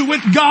you do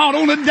with God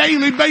on a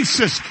daily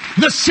basis.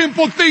 The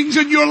simple things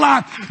in your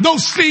life.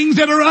 Those things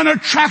that are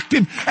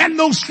unattractive and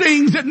those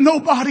things that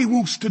nobody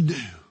wants to do.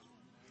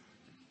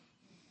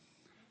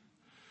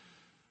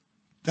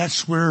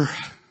 That's where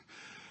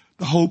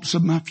the hopes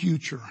of my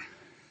future.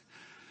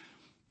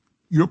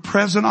 Your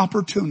present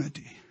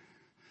opportunity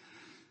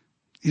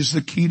is the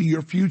key to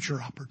your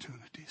future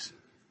opportunities.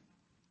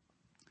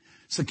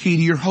 It's the key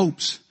to your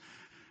hopes,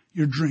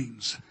 your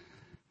dreams.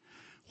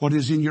 What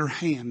is in your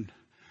hand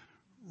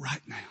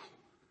right now?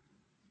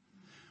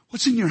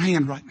 What's in your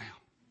hand right now?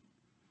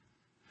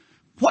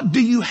 What do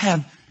you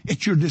have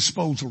at your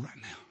disposal right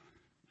now?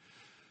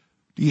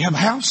 Do you have a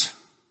house?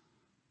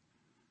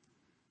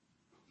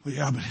 Well,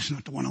 yeah, but it's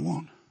not the one I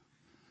want.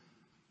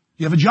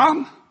 You have a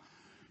job?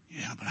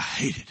 Yeah, but I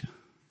hate it.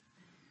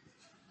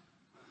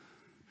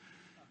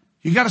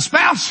 You got a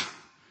spouse?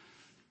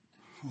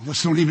 Well,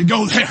 let's don't even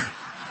go there.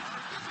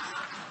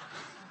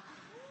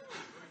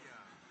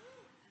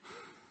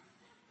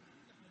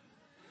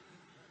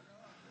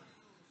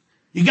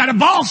 You got a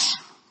boss?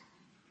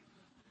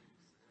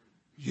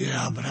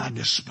 Yeah, but I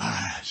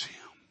despise him.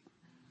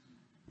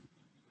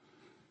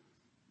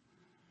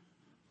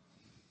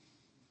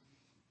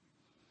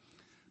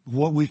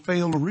 What we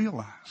fail to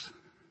realize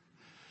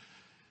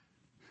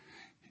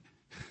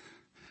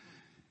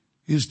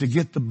is to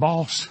get the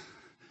boss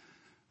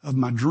of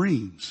my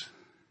dreams,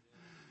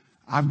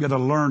 I've got to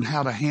learn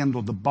how to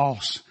handle the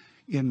boss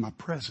in my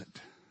present.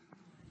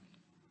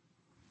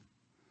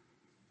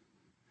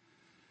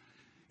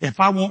 If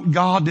I want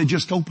God to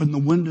just open the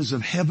windows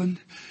of heaven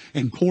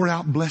and pour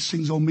out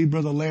blessings on me,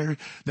 Brother Larry,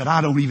 that I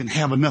don't even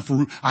have enough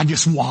room, I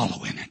just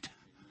wallow in it,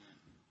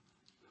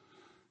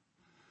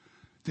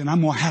 then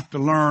I'm going to have to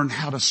learn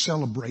how to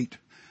celebrate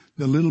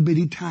the little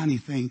bitty tiny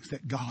things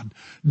that God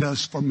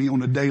does for me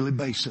on a daily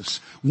basis.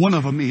 One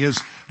of them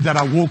is that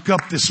I woke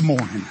up this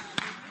morning.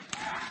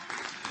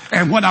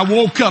 And when I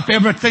woke up,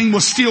 everything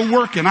was still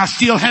working. I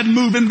still had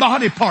moving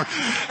body part.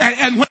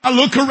 And when I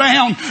look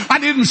around, I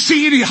didn't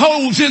see any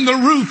holes in the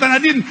roof. And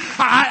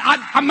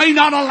I may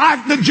not have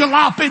liked the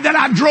jalopy that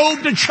I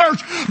drove to church,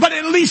 but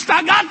at least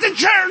I got to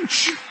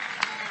church.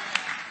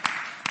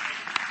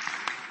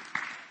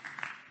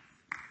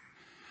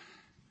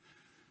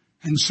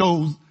 And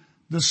so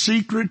the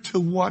secret to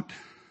what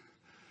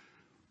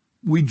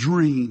we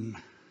dream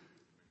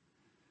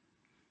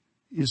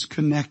is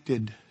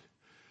connected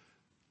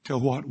to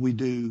what we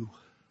do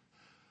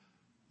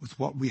with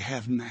what we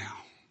have now.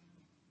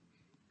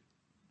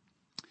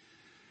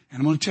 And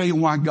I'm going to tell you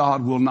why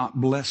God will not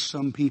bless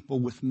some people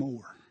with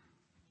more.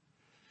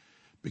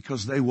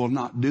 Because they will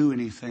not do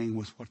anything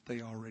with what they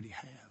already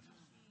have.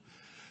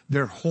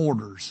 They're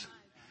hoarders.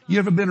 You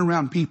ever been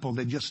around people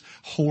that just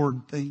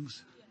hoard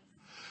things?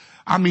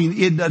 I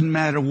mean, it doesn't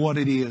matter what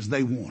it is,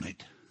 they want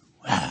it.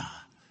 Wow.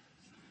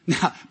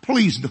 Now,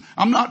 please,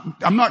 I'm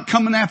not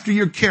coming after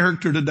your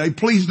character today.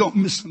 Please don't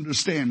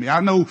misunderstand me.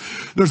 I know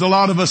there's a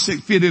lot of us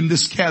that fit in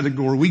this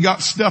category. We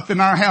got stuff in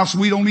our house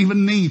we don't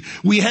even need.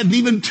 We hadn't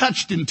even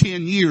touched in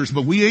 10 years,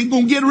 but we ain't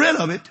gonna get rid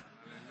of it.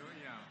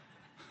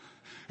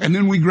 And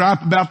then we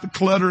gripe about the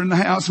clutter in the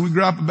house, and we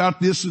gripe about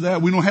this or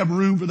that. We don't have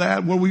room for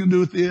that. What are we gonna do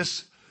with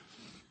this?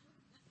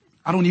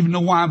 I don't even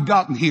know why I've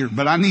gotten here,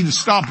 but I need to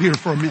stop here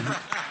for a minute.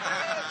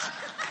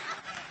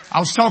 I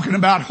was talking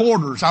about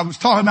hoarders. I was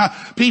talking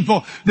about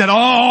people that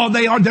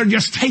they're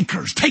just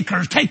takers.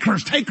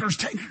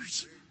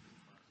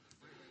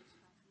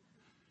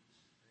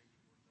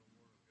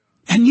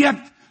 And yet,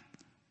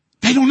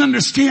 they don't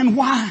understand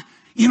why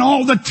in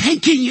all the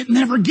taking it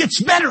never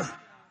gets better.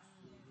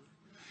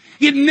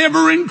 It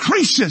never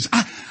increases.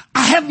 I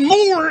have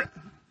more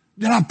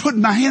that I put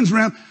my hands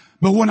around,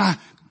 but when I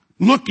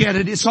look at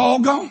it, it's all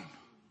gone.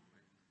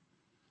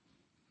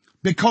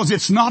 Because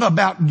it's not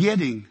about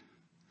getting.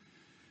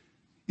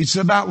 It's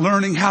about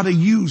learning how to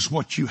use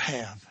what you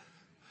have.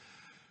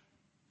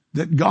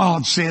 That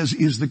God says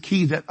is the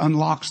key that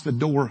unlocks the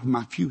door of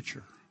my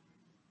future.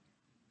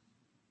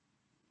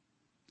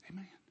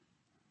 Amen.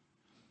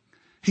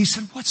 He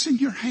said, what's in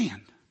your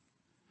hand?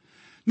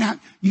 Now,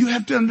 you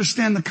have to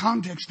understand the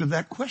context of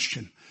that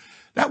question.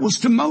 That was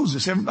to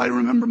Moses. Everybody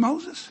remember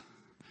Moses?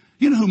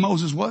 You know who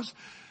Moses was?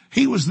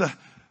 He was the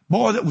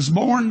boy that was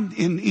born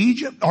in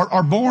Egypt,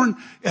 or born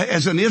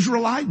as an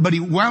Israelite, but he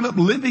wound up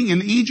living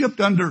in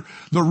Egypt under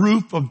the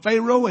roof of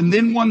Pharaoh. And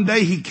then one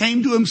day he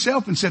came to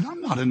himself and said,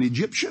 I'm not an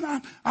Egyptian.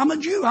 I'm a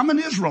Jew. I'm an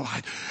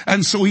Israelite.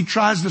 And so he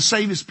tries to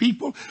save his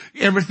people.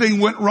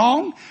 Everything went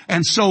wrong.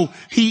 And so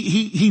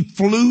he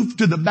flew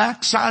to the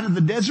backside of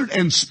the desert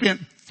and spent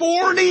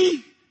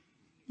 40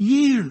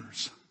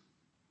 years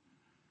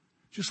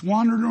just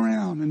wandering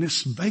around in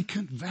this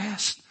vacant,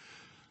 vast,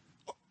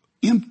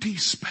 empty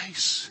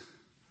space.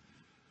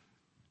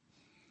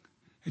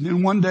 And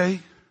then one day,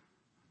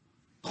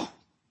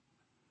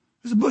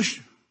 there's a bush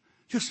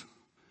just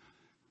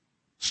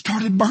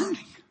started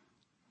burning.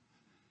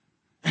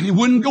 And he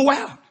wouldn't go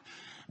out.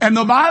 And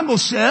the Bible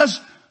says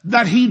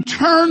that he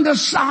turned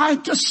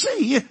aside to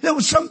see.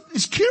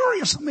 It's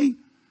curious. I mean,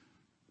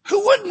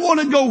 who wouldn't want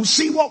to go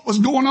see what was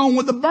going on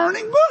with the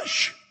burning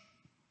bush?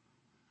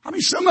 I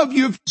mean, some of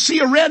you, if you see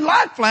a red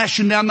light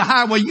flashing down the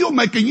highway, you'll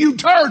make a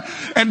U-turn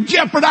and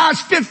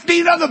jeopardize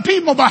 15 other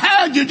people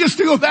behind you just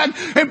to go back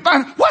and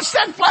find, what's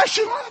that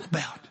flashing light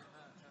about?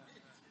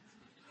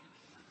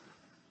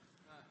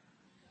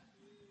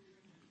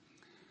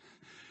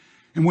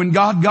 And when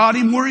God got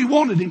him where he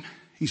wanted him,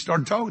 he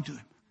started talking to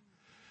him.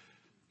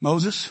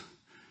 Moses,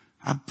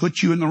 I've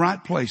put you in the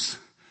right place.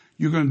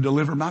 You're going to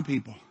deliver my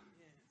people.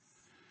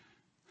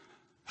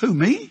 Who,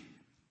 me?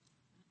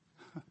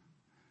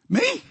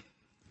 Me?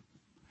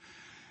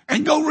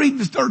 And go read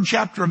the 3rd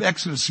chapter of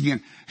Exodus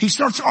again. He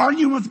starts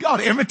arguing with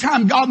God. Every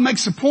time God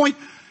makes a point,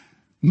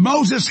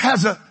 Moses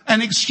has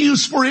an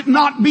excuse for it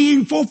not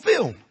being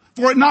fulfilled,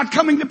 for it not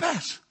coming to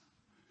pass.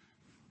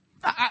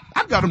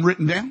 I've got them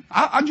written down.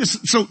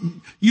 So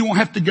you won't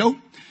have to go.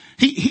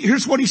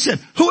 Here's what he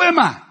said. Who am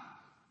I?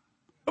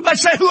 Everybody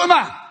say, who am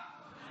I?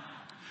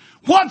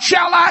 What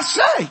shall I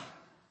say?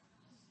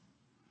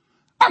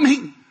 I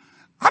mean,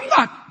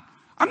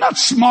 I'm not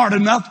smart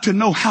enough to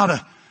know how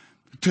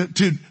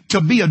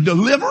to be a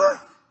deliverer.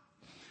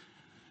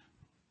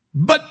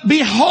 But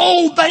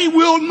behold, they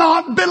will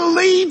not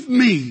believe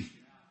me.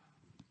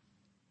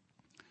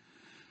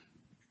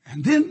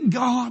 And then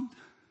God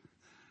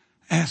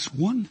asked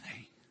one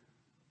thing.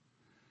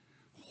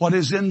 What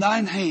is in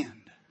thine hand?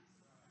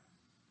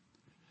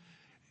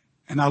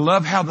 And I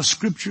love how the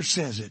scripture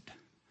says it.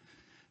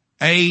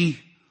 A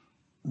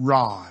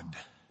rod.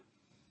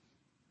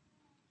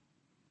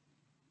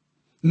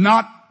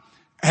 Not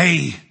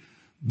a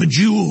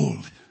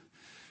bejeweled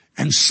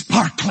and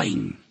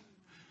sparkling,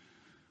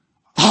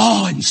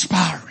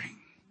 awe-inspiring,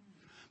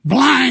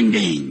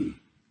 blinding,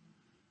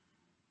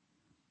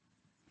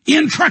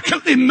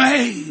 intricately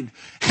made,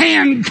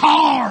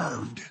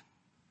 hand-carved.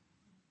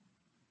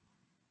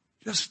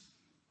 Just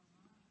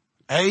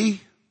a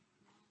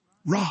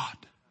rod.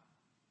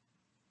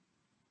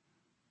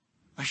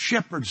 A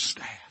shepherd's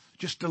staff.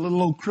 Just a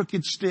little old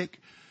crooked stick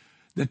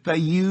that they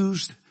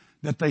used,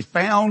 that they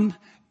found,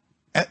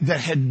 that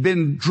had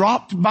been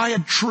dropped by a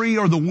tree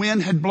or the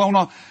wind had blown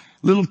off.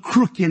 Little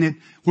crook in it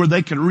where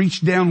they could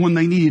reach down when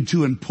they needed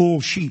to and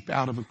pull sheep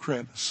out of a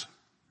crevice.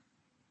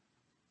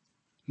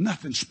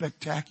 Nothing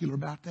spectacular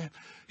about that.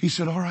 He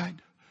said, all right,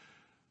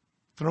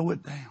 throw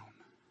it down.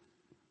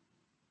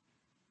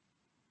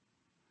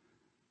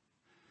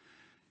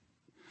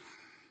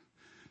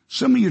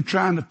 Some of you are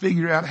trying to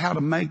figure out how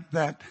to make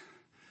that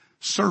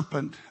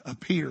serpent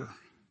appear.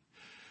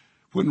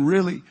 When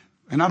really,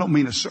 and I don't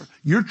mean a serpent,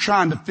 you're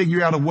trying to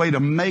figure out a way to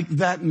make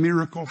that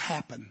miracle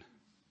happen.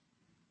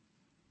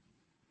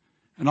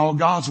 And all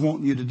God's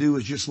wanting you to do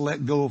is just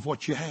let go of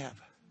what you have.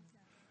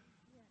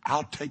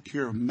 I'll take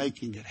care of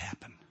making it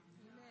happen.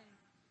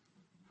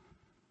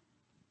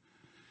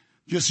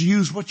 Just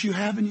use what you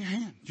have in your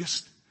hand.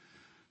 Just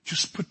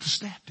put the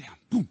staff down.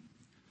 Boom.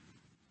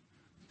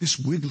 This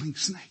wiggling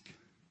snake.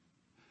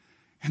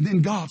 And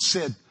then God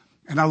said,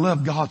 and I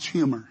love God's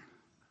humor,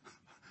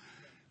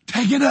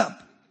 take it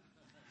up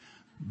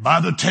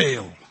by the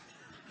tail.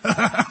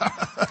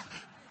 I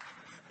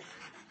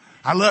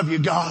love you,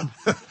 God.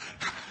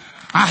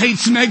 I hate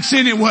snakes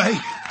anyway.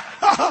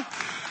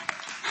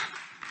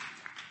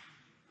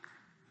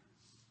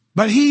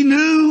 But he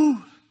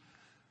knew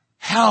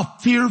how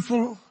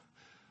fearful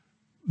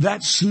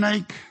that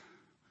snake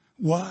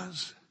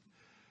was.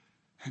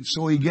 And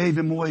so he gave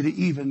him a way to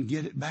even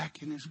get it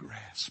back in his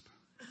grasp.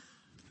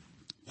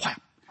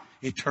 Whap!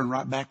 It turned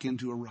right back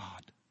into a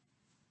rod.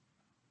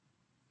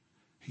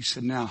 He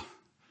said, now,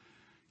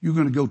 you're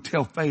going to go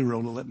tell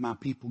Pharaoh to let my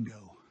people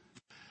go.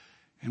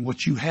 And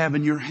what you have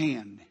in your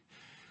hand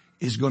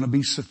is going to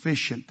be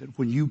sufficient that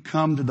when you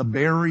come to the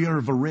barrier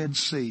of a Red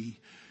Sea,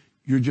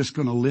 you're just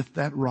going to lift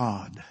that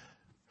rod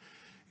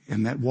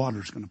and that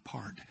water's going to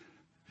part.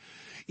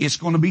 It's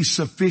going to be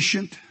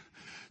sufficient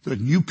that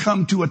you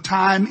come to a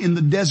time in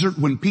the desert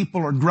when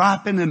people are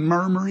griping and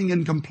murmuring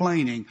and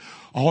complaining.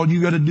 All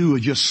you got to do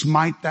is just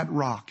smite that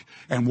rock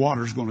and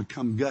water's going to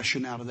come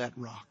gushing out of that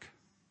rock.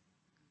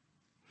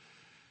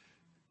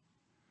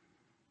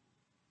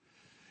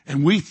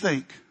 And we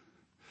think,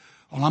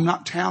 well, I'm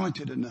not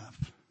talented enough.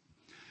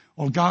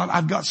 Well, God,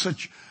 I've got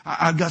such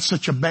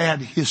a bad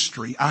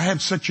history. I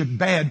have such a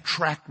bad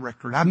track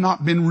record. I've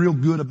not been real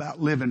good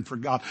about living for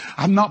God.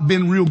 I've not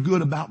been real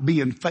good about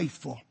being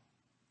faithful.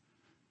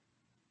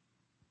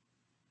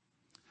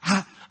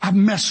 I've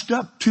messed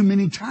up too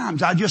many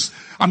times.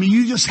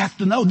 You just have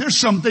to know there's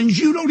some things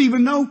you don't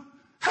even know.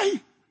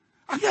 Hey,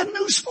 I got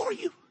news for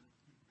you.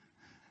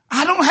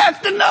 I don't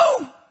have to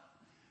know.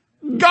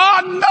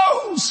 God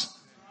knows.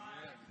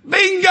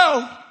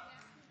 Bingo.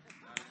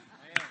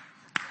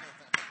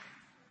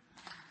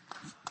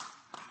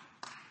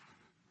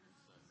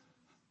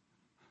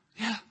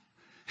 Yeah,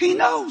 he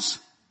knows.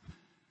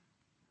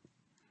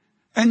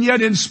 And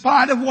yet in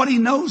spite of what he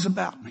knows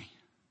about me,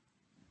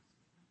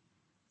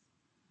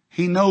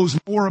 he knows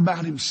more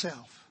about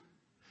himself.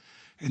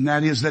 And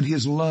that is that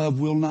his love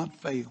will not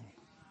fail.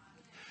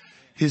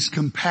 His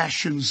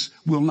compassions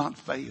will not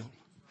fail.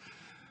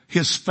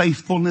 His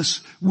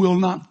faithfulness will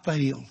not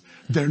fail.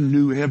 They're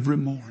new every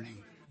morning.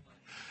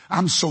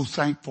 I'm so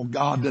thankful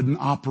God doesn't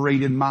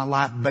operate in my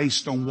life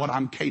based on what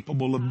I'm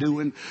capable of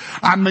doing.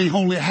 I may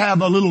only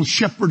have a little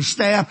shepherd's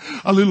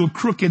staff, a little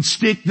crooked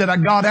stick that I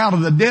got out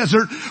of the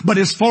desert, but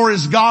as far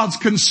as God's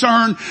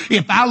concerned,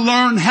 if I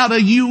learn how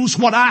to use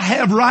what I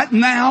have right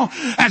now,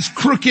 as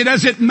crooked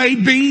as it may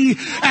be,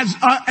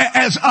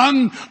 as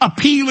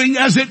unappealing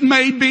as it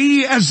may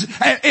be, as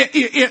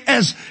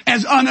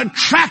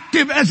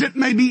unattractive as it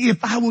may be,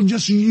 if I will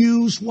just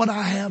use what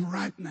I have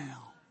right now,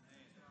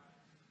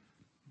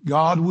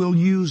 God will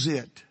use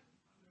it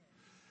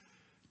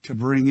to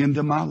bring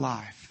into my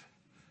life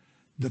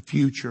the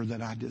future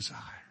that I desire.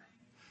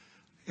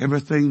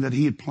 Everything that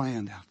he had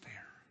planned out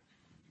there.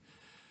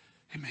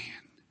 Amen.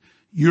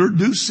 Your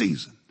due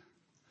season.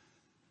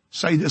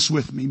 Say this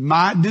with me.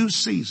 My due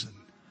season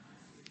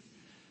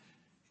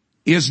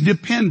is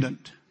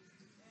dependent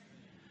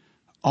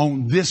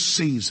on this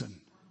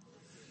season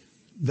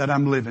that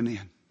I'm living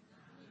in.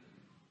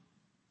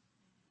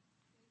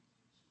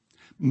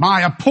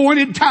 My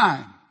appointed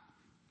time.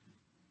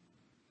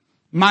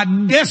 My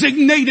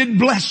designated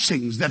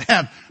blessings that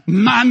have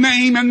my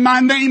name and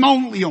my name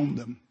only on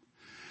them.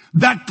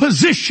 That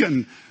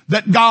position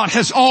that God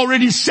has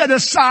already set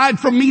aside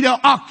for me to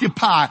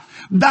occupy.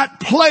 That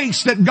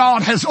place that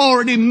God has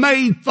already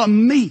made for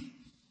me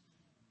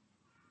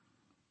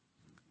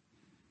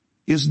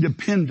is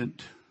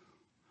dependent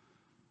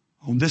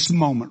on this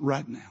moment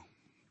right now.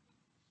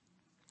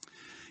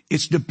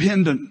 It's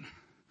dependent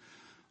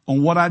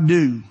on what I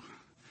do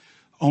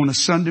on a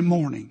Sunday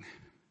morning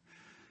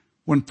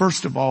when,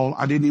 first of all,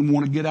 I didn't even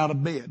want to get out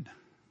of bed.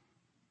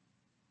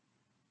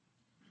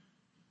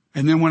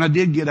 And then when I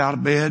did get out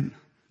of bed,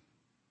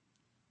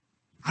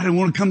 I didn't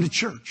want to come to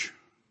church.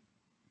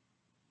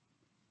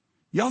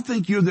 Y'all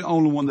think you're the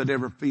only one that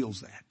ever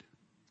feels that?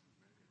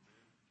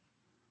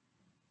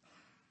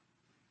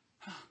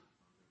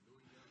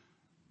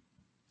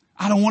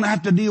 I don't want to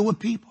have to deal with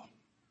people.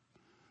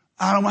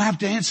 I don't want to have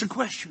to answer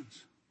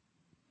questions.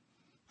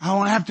 I don't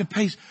want to have to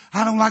pay.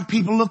 I don't like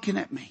people looking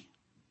at me.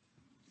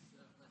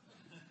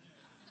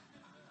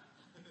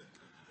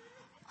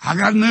 I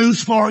got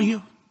news for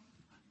you.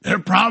 They're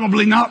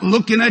probably not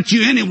looking at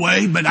you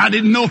anyway, but I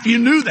didn't know if you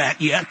knew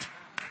that yet.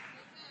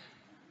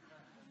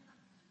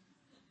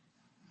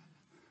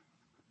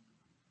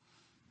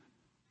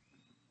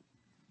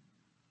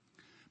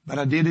 But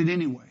I did it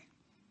anyway.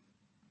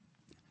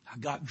 I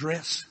got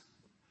dressed.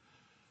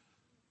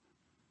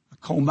 I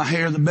combed my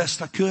hair the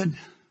best I could.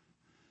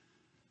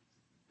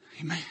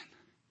 Amen.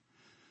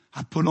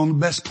 I put on the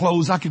best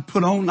clothes I could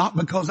put on, not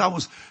because I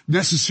was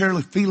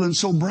necessarily feeling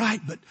so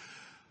bright, but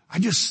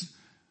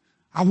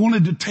I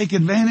wanted to take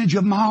advantage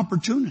of my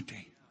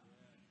opportunity.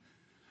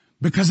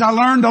 Because I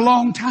learned a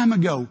long time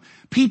ago,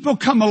 people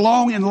come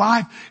along in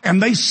life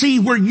and they see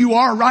where you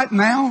are right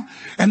now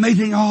and they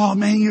think, oh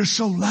man, you're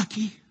so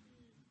lucky.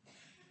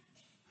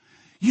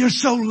 You're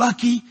so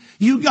lucky.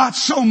 You got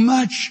so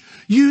much.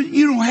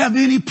 You don't have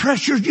any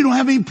pressures. You don't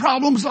have any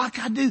problems like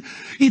I do.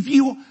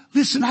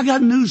 Listen, I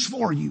got news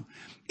for you.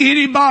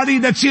 Anybody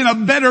that's in a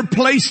better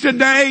place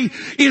today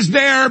is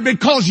there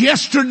because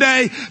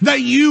yesterday they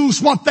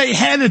used what they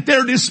had at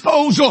their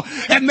disposal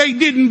and they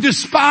didn't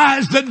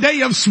despise the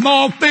day of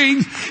small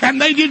things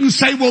and they didn't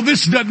say, well,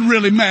 this doesn't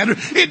really matter.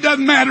 It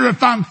doesn't matter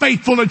if I'm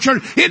faithful to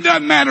church. It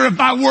doesn't matter if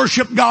I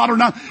worship God or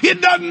not. It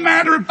doesn't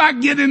matter if I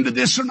get into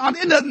this or not.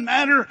 It doesn't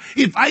matter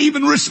if I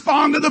even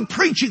respond to the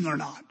preaching or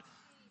not.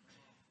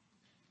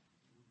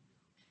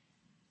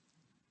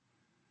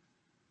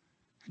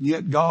 And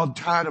yet God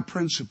tied a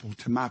principle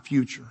to my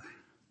future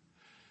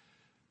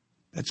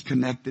that's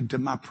connected to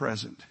my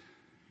present.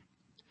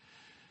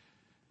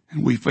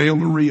 And we fail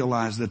to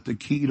realize that the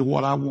key to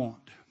what I want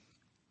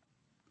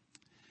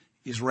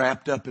is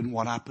wrapped up in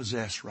what I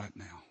possess right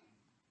now.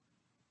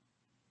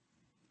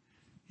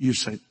 You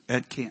say,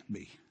 that can't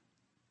be.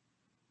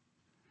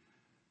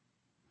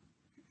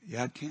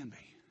 Yeah, it can be.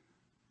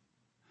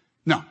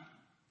 No.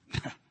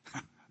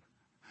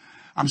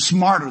 I'm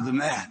smarter than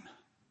that.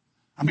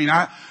 I mean,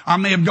 I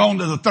may have gone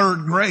to the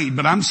 3rd grade,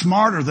 but I'm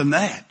smarter than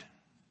that.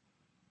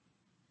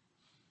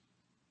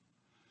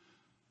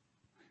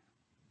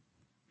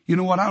 You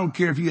know what? I don't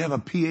care if you have a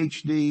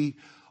PhD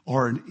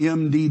or an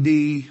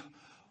MDD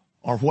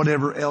or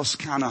whatever else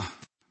kind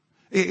of.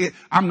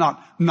 I'm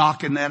not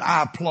knocking that.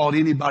 I applaud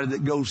anybody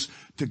that goes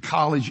to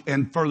college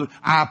and further.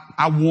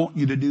 I want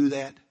you to do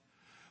that.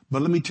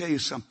 But let me tell you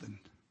something.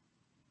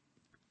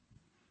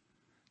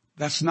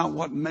 That's not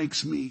what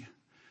makes me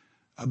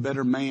a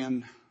better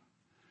man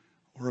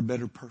or a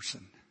better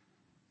person.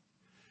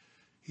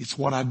 It's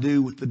what I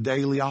do with the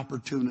daily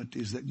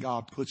opportunities that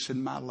God puts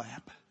in my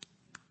lap.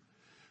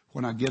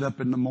 When I get up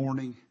in the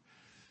morning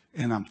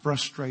and I'm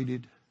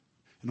frustrated,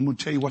 and I'm going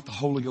to tell you what the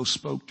Holy Ghost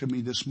spoke to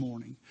me this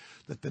morning,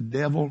 that the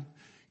devil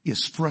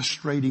is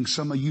frustrating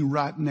some of you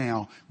right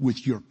now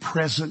with your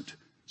present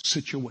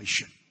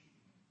situation.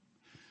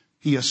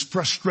 He is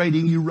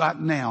frustrating you right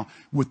now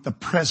with the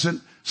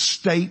present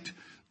state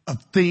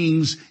of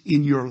things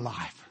in your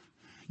life.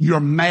 You're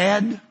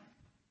mad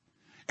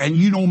and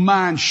you don't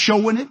mind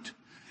showing it.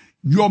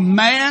 You're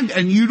mad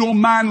and you don't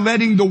mind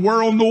letting the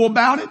world know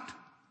about it.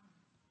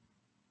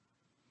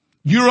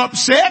 You're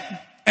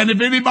upset, and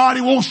if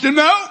anybody wants to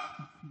know,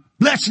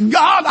 bless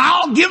God,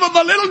 I'll give them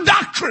a little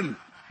doctrine.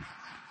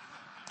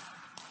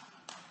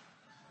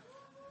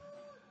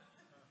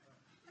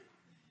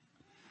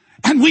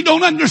 And we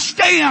don't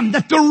understand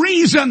that the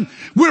reason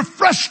we're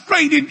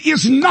frustrated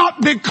is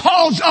not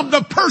because of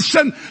the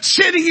person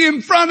sitting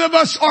in front of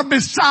us or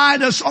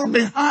beside us or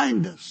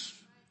behind us.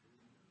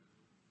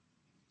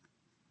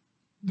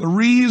 The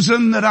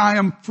reason that I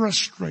am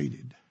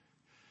frustrated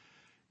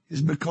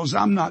is because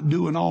I'm not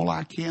doing all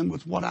I can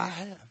with what I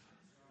have.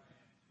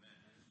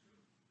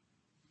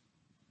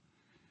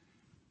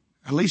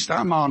 At least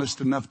I'm honest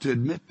enough to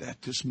admit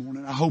that this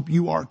morning. I hope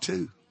you are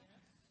too.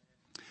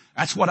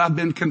 That's what I've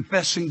been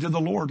confessing to the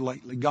Lord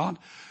lately. God,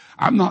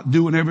 I'm not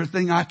doing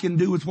everything I can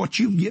do with what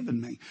you've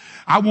given me.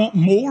 I want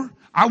more.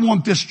 I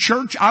want this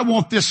church. I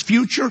want this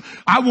future.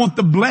 I want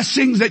the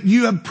blessings that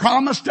you have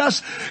promised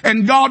us.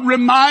 And God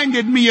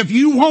reminded me, if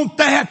you want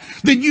that,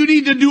 then you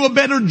need to do a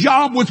better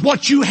job with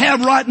what you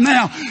have right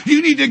now.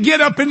 You need to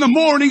get up in the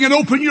morning and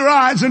open your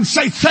eyes and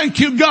say, thank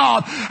you,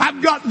 God.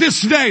 I've got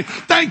this day.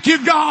 Thank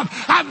you, God.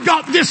 I've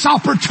got this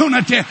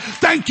opportunity.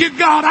 Thank you,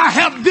 God. I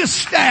have this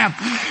staff.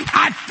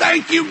 I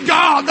thank you,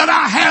 God, that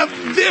I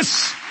have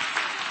this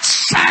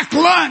sack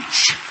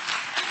lunch.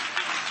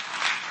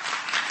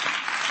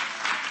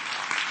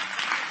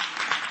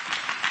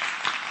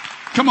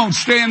 Come on,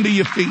 stand to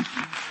your feet.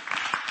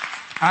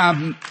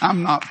 I'm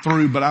not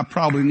through, but I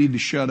probably need to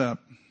shut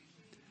up.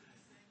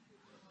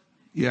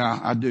 Yeah,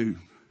 I do.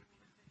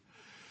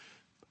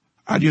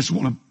 I just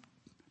want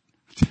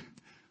to,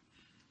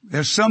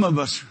 there's some of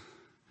us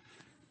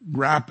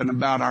griping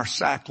about our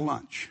sack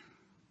lunch.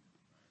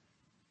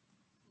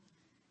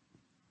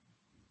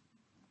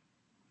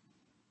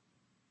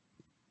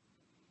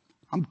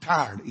 I'm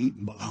tired of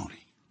eating bologna.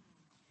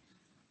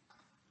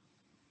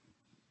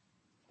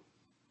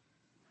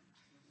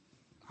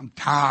 I'm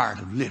tired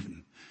of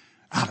living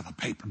out of a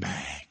paper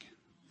bag.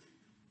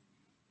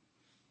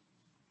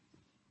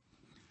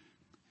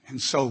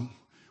 And so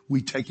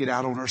we take it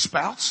out on our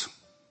spouse.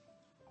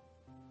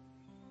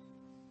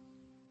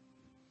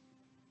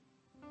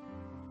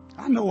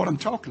 I know what I'm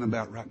talking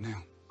about right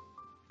now.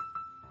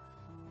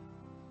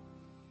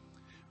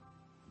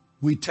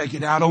 We take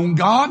it out on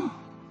God.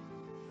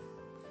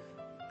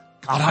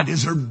 God, I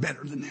deserve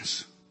better than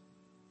this.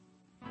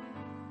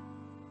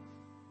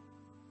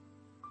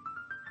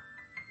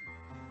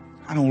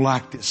 I don't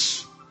like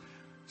this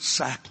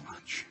sack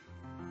lunch.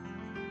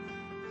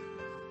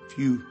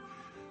 Few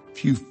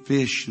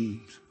fish and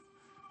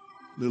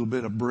a little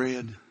bit of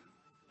bread.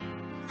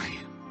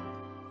 Man,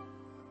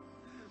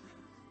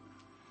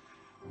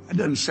 that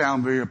doesn't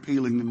sound very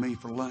appealing to me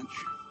for lunch.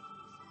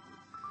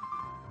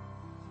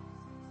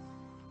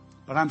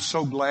 But I'm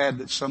so glad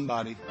that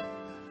somebody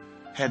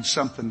had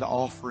something to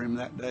offer him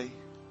that day.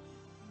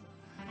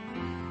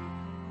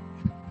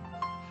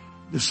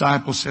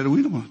 Disciples said,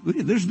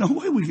 there's no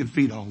way we can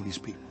feed all these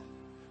people.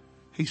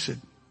 He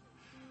said,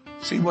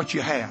 see what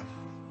you have.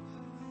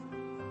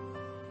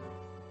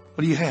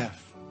 What do you have?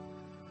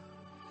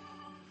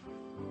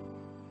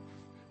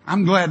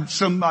 I'm glad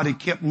somebody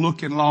kept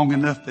looking long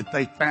enough that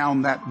they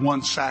found that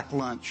one sack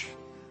lunch.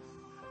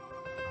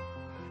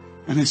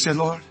 And they said,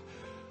 Lord,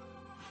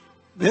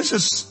 this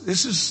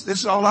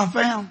is all I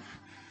found.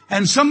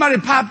 And somebody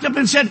popped up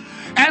and said,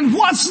 and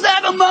what's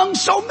that among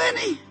so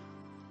many?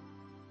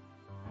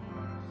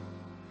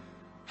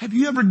 Have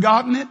you ever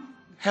gotten it?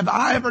 Have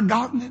I ever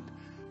gotten it?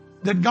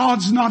 That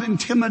God's not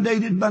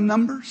intimidated by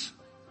numbers.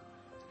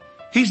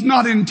 He's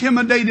not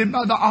intimidated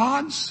by the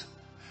odds.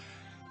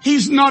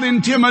 He's not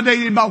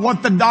intimidated by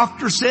what the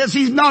doctor says.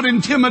 He's not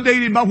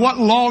intimidated by what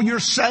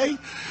lawyers say.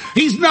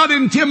 He's not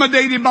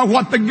intimidated by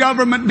what the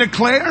government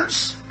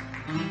declares.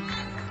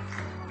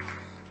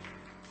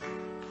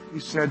 He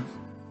said,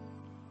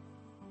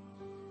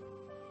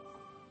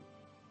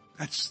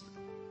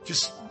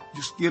 just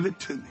give it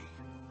to me.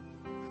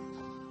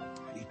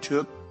 He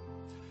took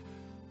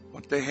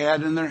what they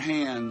had in their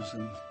hands,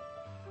 and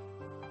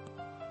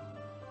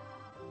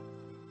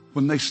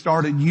when they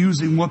started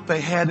using what they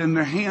had in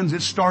their hands,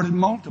 it started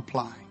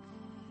multiplying.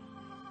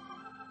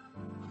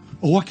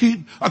 Oh, I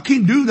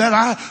can't do that.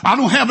 I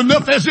don't have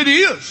enough as it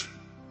is.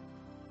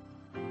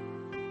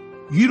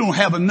 You don't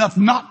have enough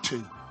not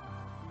to.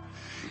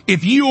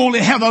 If you only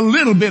have a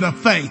little bit of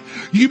faith,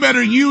 you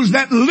better use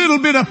that little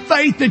bit of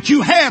faith that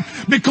you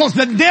have, because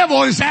the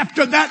devil is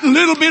after that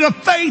little bit of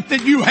faith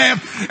that you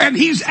have, and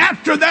he's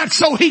after that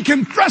so he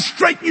can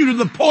frustrate you to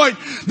the point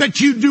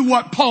that you do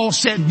what Paul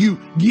said, you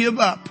give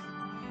up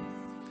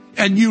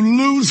and you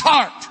lose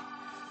heart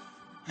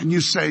and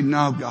you say,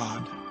 no,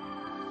 God,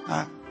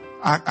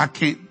 I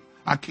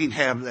can't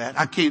have that.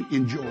 I can't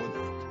enjoy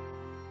that.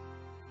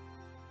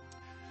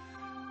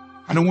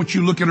 I don't want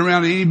you looking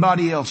around at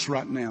anybody else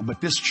right now,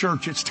 but this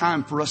church, it's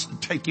time for us to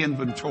take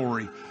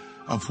inventory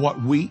of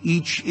what we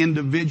each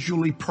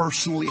individually,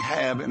 personally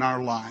have in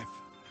our life.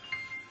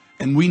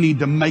 And we need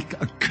to make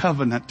a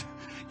covenant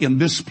in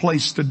this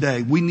place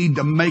today. We need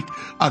to make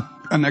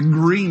an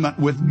agreement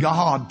with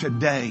God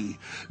today.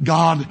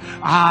 God,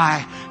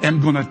 I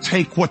am going to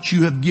take what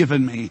you have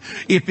given me.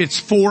 If it's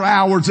 4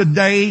 hours a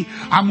day,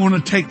 I'm going to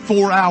take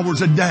 4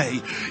 hours a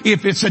day.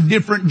 If it's a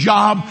different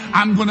job,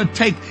 I'm going to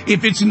take,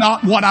 if it's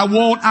not what I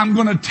want, I'm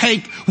going to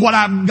take what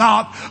I've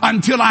got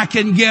until I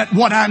can get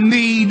what I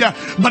need.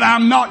 But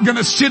I'm not going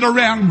to sit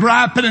around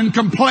griping and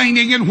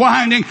complaining and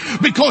whining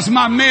because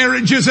my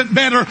marriage isn't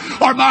better,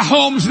 or my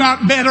home's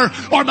not better,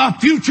 or my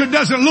future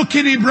doesn't look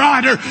any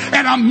brighter,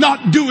 and I'm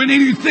not doing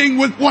anything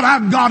with what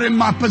I've got in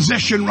my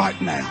possession right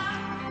now.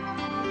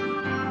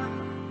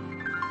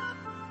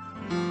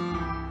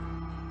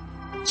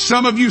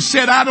 Some of you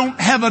said, I don't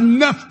have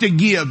enough to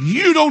give.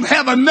 You don't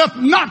have enough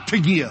not to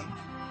give.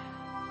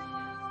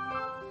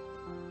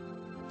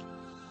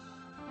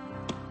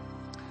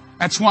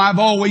 That's why I've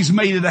always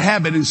made it a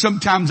habit, and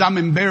sometimes I'm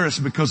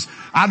embarrassed because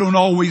I don't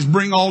always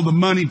bring all the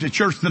money to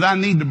church that I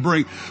need to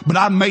bring, but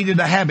I've made it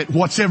a habit.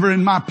 Whatever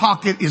in my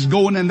pocket is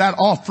going in that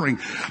offering.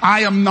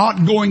 I am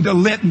not going to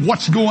let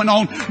what's going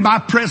on, my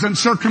present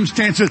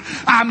circumstances.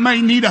 I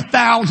may need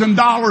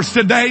 $1,000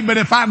 today, but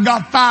if I've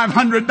got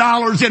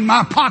 $500 in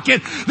my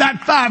pocket, that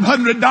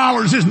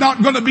 $500 is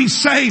not going to be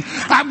saved.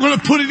 I'm going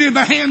to put it in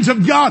the hands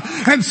of God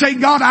and say,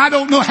 God, I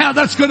don't know how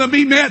that's going to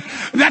be met.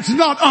 That's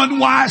not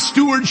unwise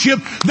stewardship.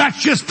 That's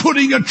just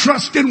putting a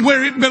trust in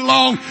where it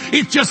belongs.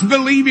 It's just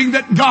believing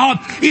that God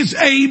is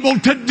able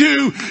to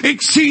do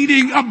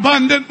exceeding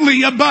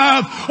abundantly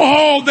above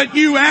all that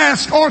you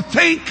ask or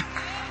think.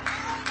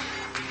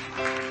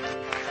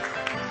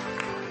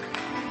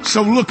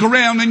 So look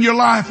around in your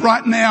life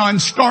right now and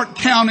start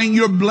counting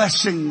your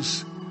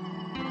blessings.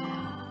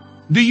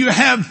 Do you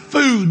have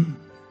food?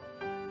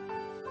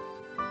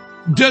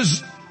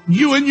 Does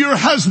you and your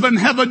husband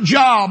have a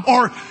job?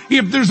 Or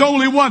if there's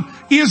only one,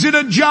 is it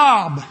a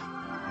job?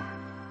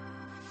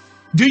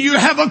 Do you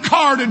have a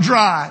car to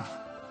drive?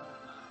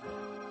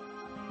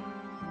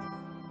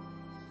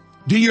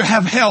 Do you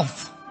have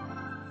health?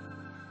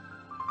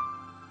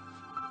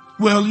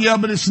 Well, yeah,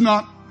 but it's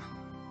not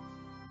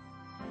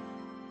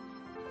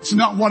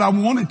what I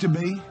want it to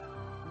be.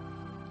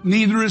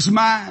 Neither is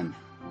mine.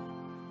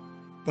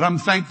 But I'm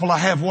thankful I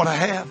have what I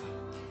have.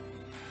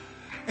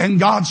 And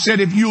God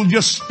said, if you'll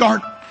just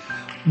start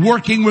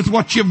working with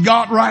what you've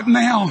got right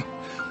now,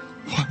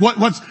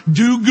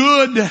 do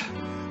good.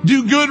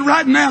 Do good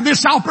right now,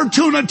 this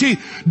opportunity.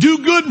 Do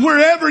good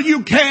wherever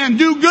you can.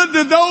 Do good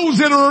to those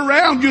that are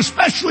around you,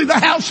 especially the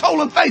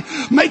household of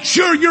faith. Make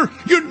sure you're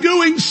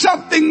doing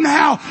something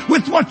now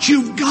with what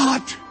you've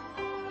got.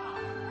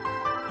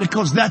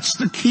 Because that's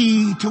the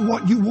key to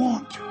what you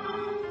want.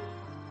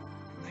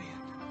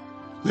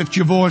 Lift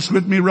your voice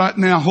with me right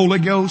now, Holy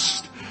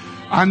Ghost.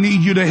 I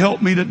need you to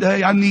help me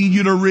today. I need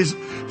you to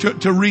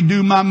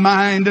redo my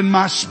mind and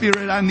my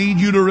spirit. I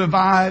need you to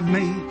revive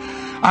me.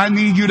 I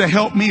need you to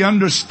help me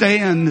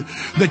understand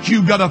that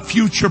you've got a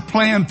future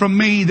plan for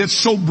me that's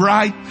so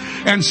bright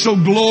and so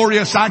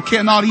glorious I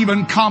cannot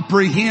even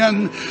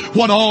comprehend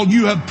what all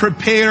you have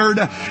prepared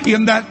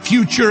in that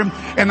future.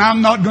 And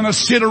I'm not going to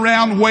sit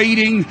around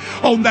waiting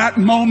on that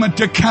moment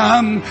to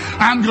come.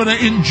 I'm going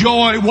to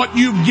enjoy what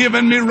you've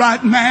given me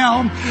right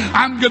now.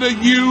 I'm going to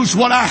use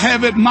what I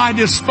have at my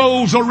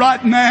disposal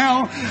right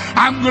now.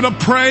 I'm going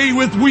to pray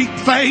with weak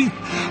faith.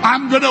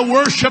 I'm going to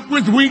worship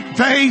with weak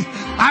faith.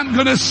 I'm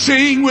going to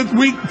sing with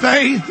weak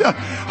faith.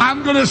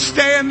 I'm going to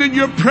stand in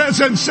your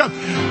presence,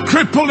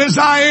 crippled as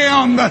I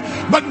am,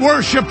 but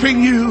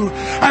worshiping you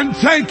and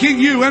thanking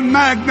you and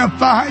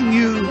magnifying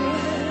you.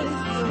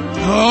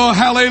 Oh,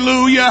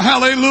 hallelujah,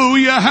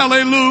 hallelujah,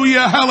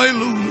 hallelujah,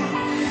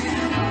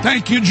 hallelujah.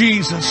 Thank you,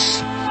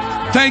 Jesus.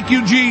 Thank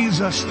you,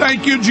 Jesus.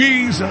 Thank you,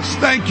 Jesus.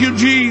 Thank you,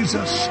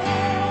 Jesus.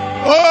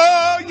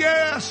 Oh,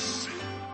 yes.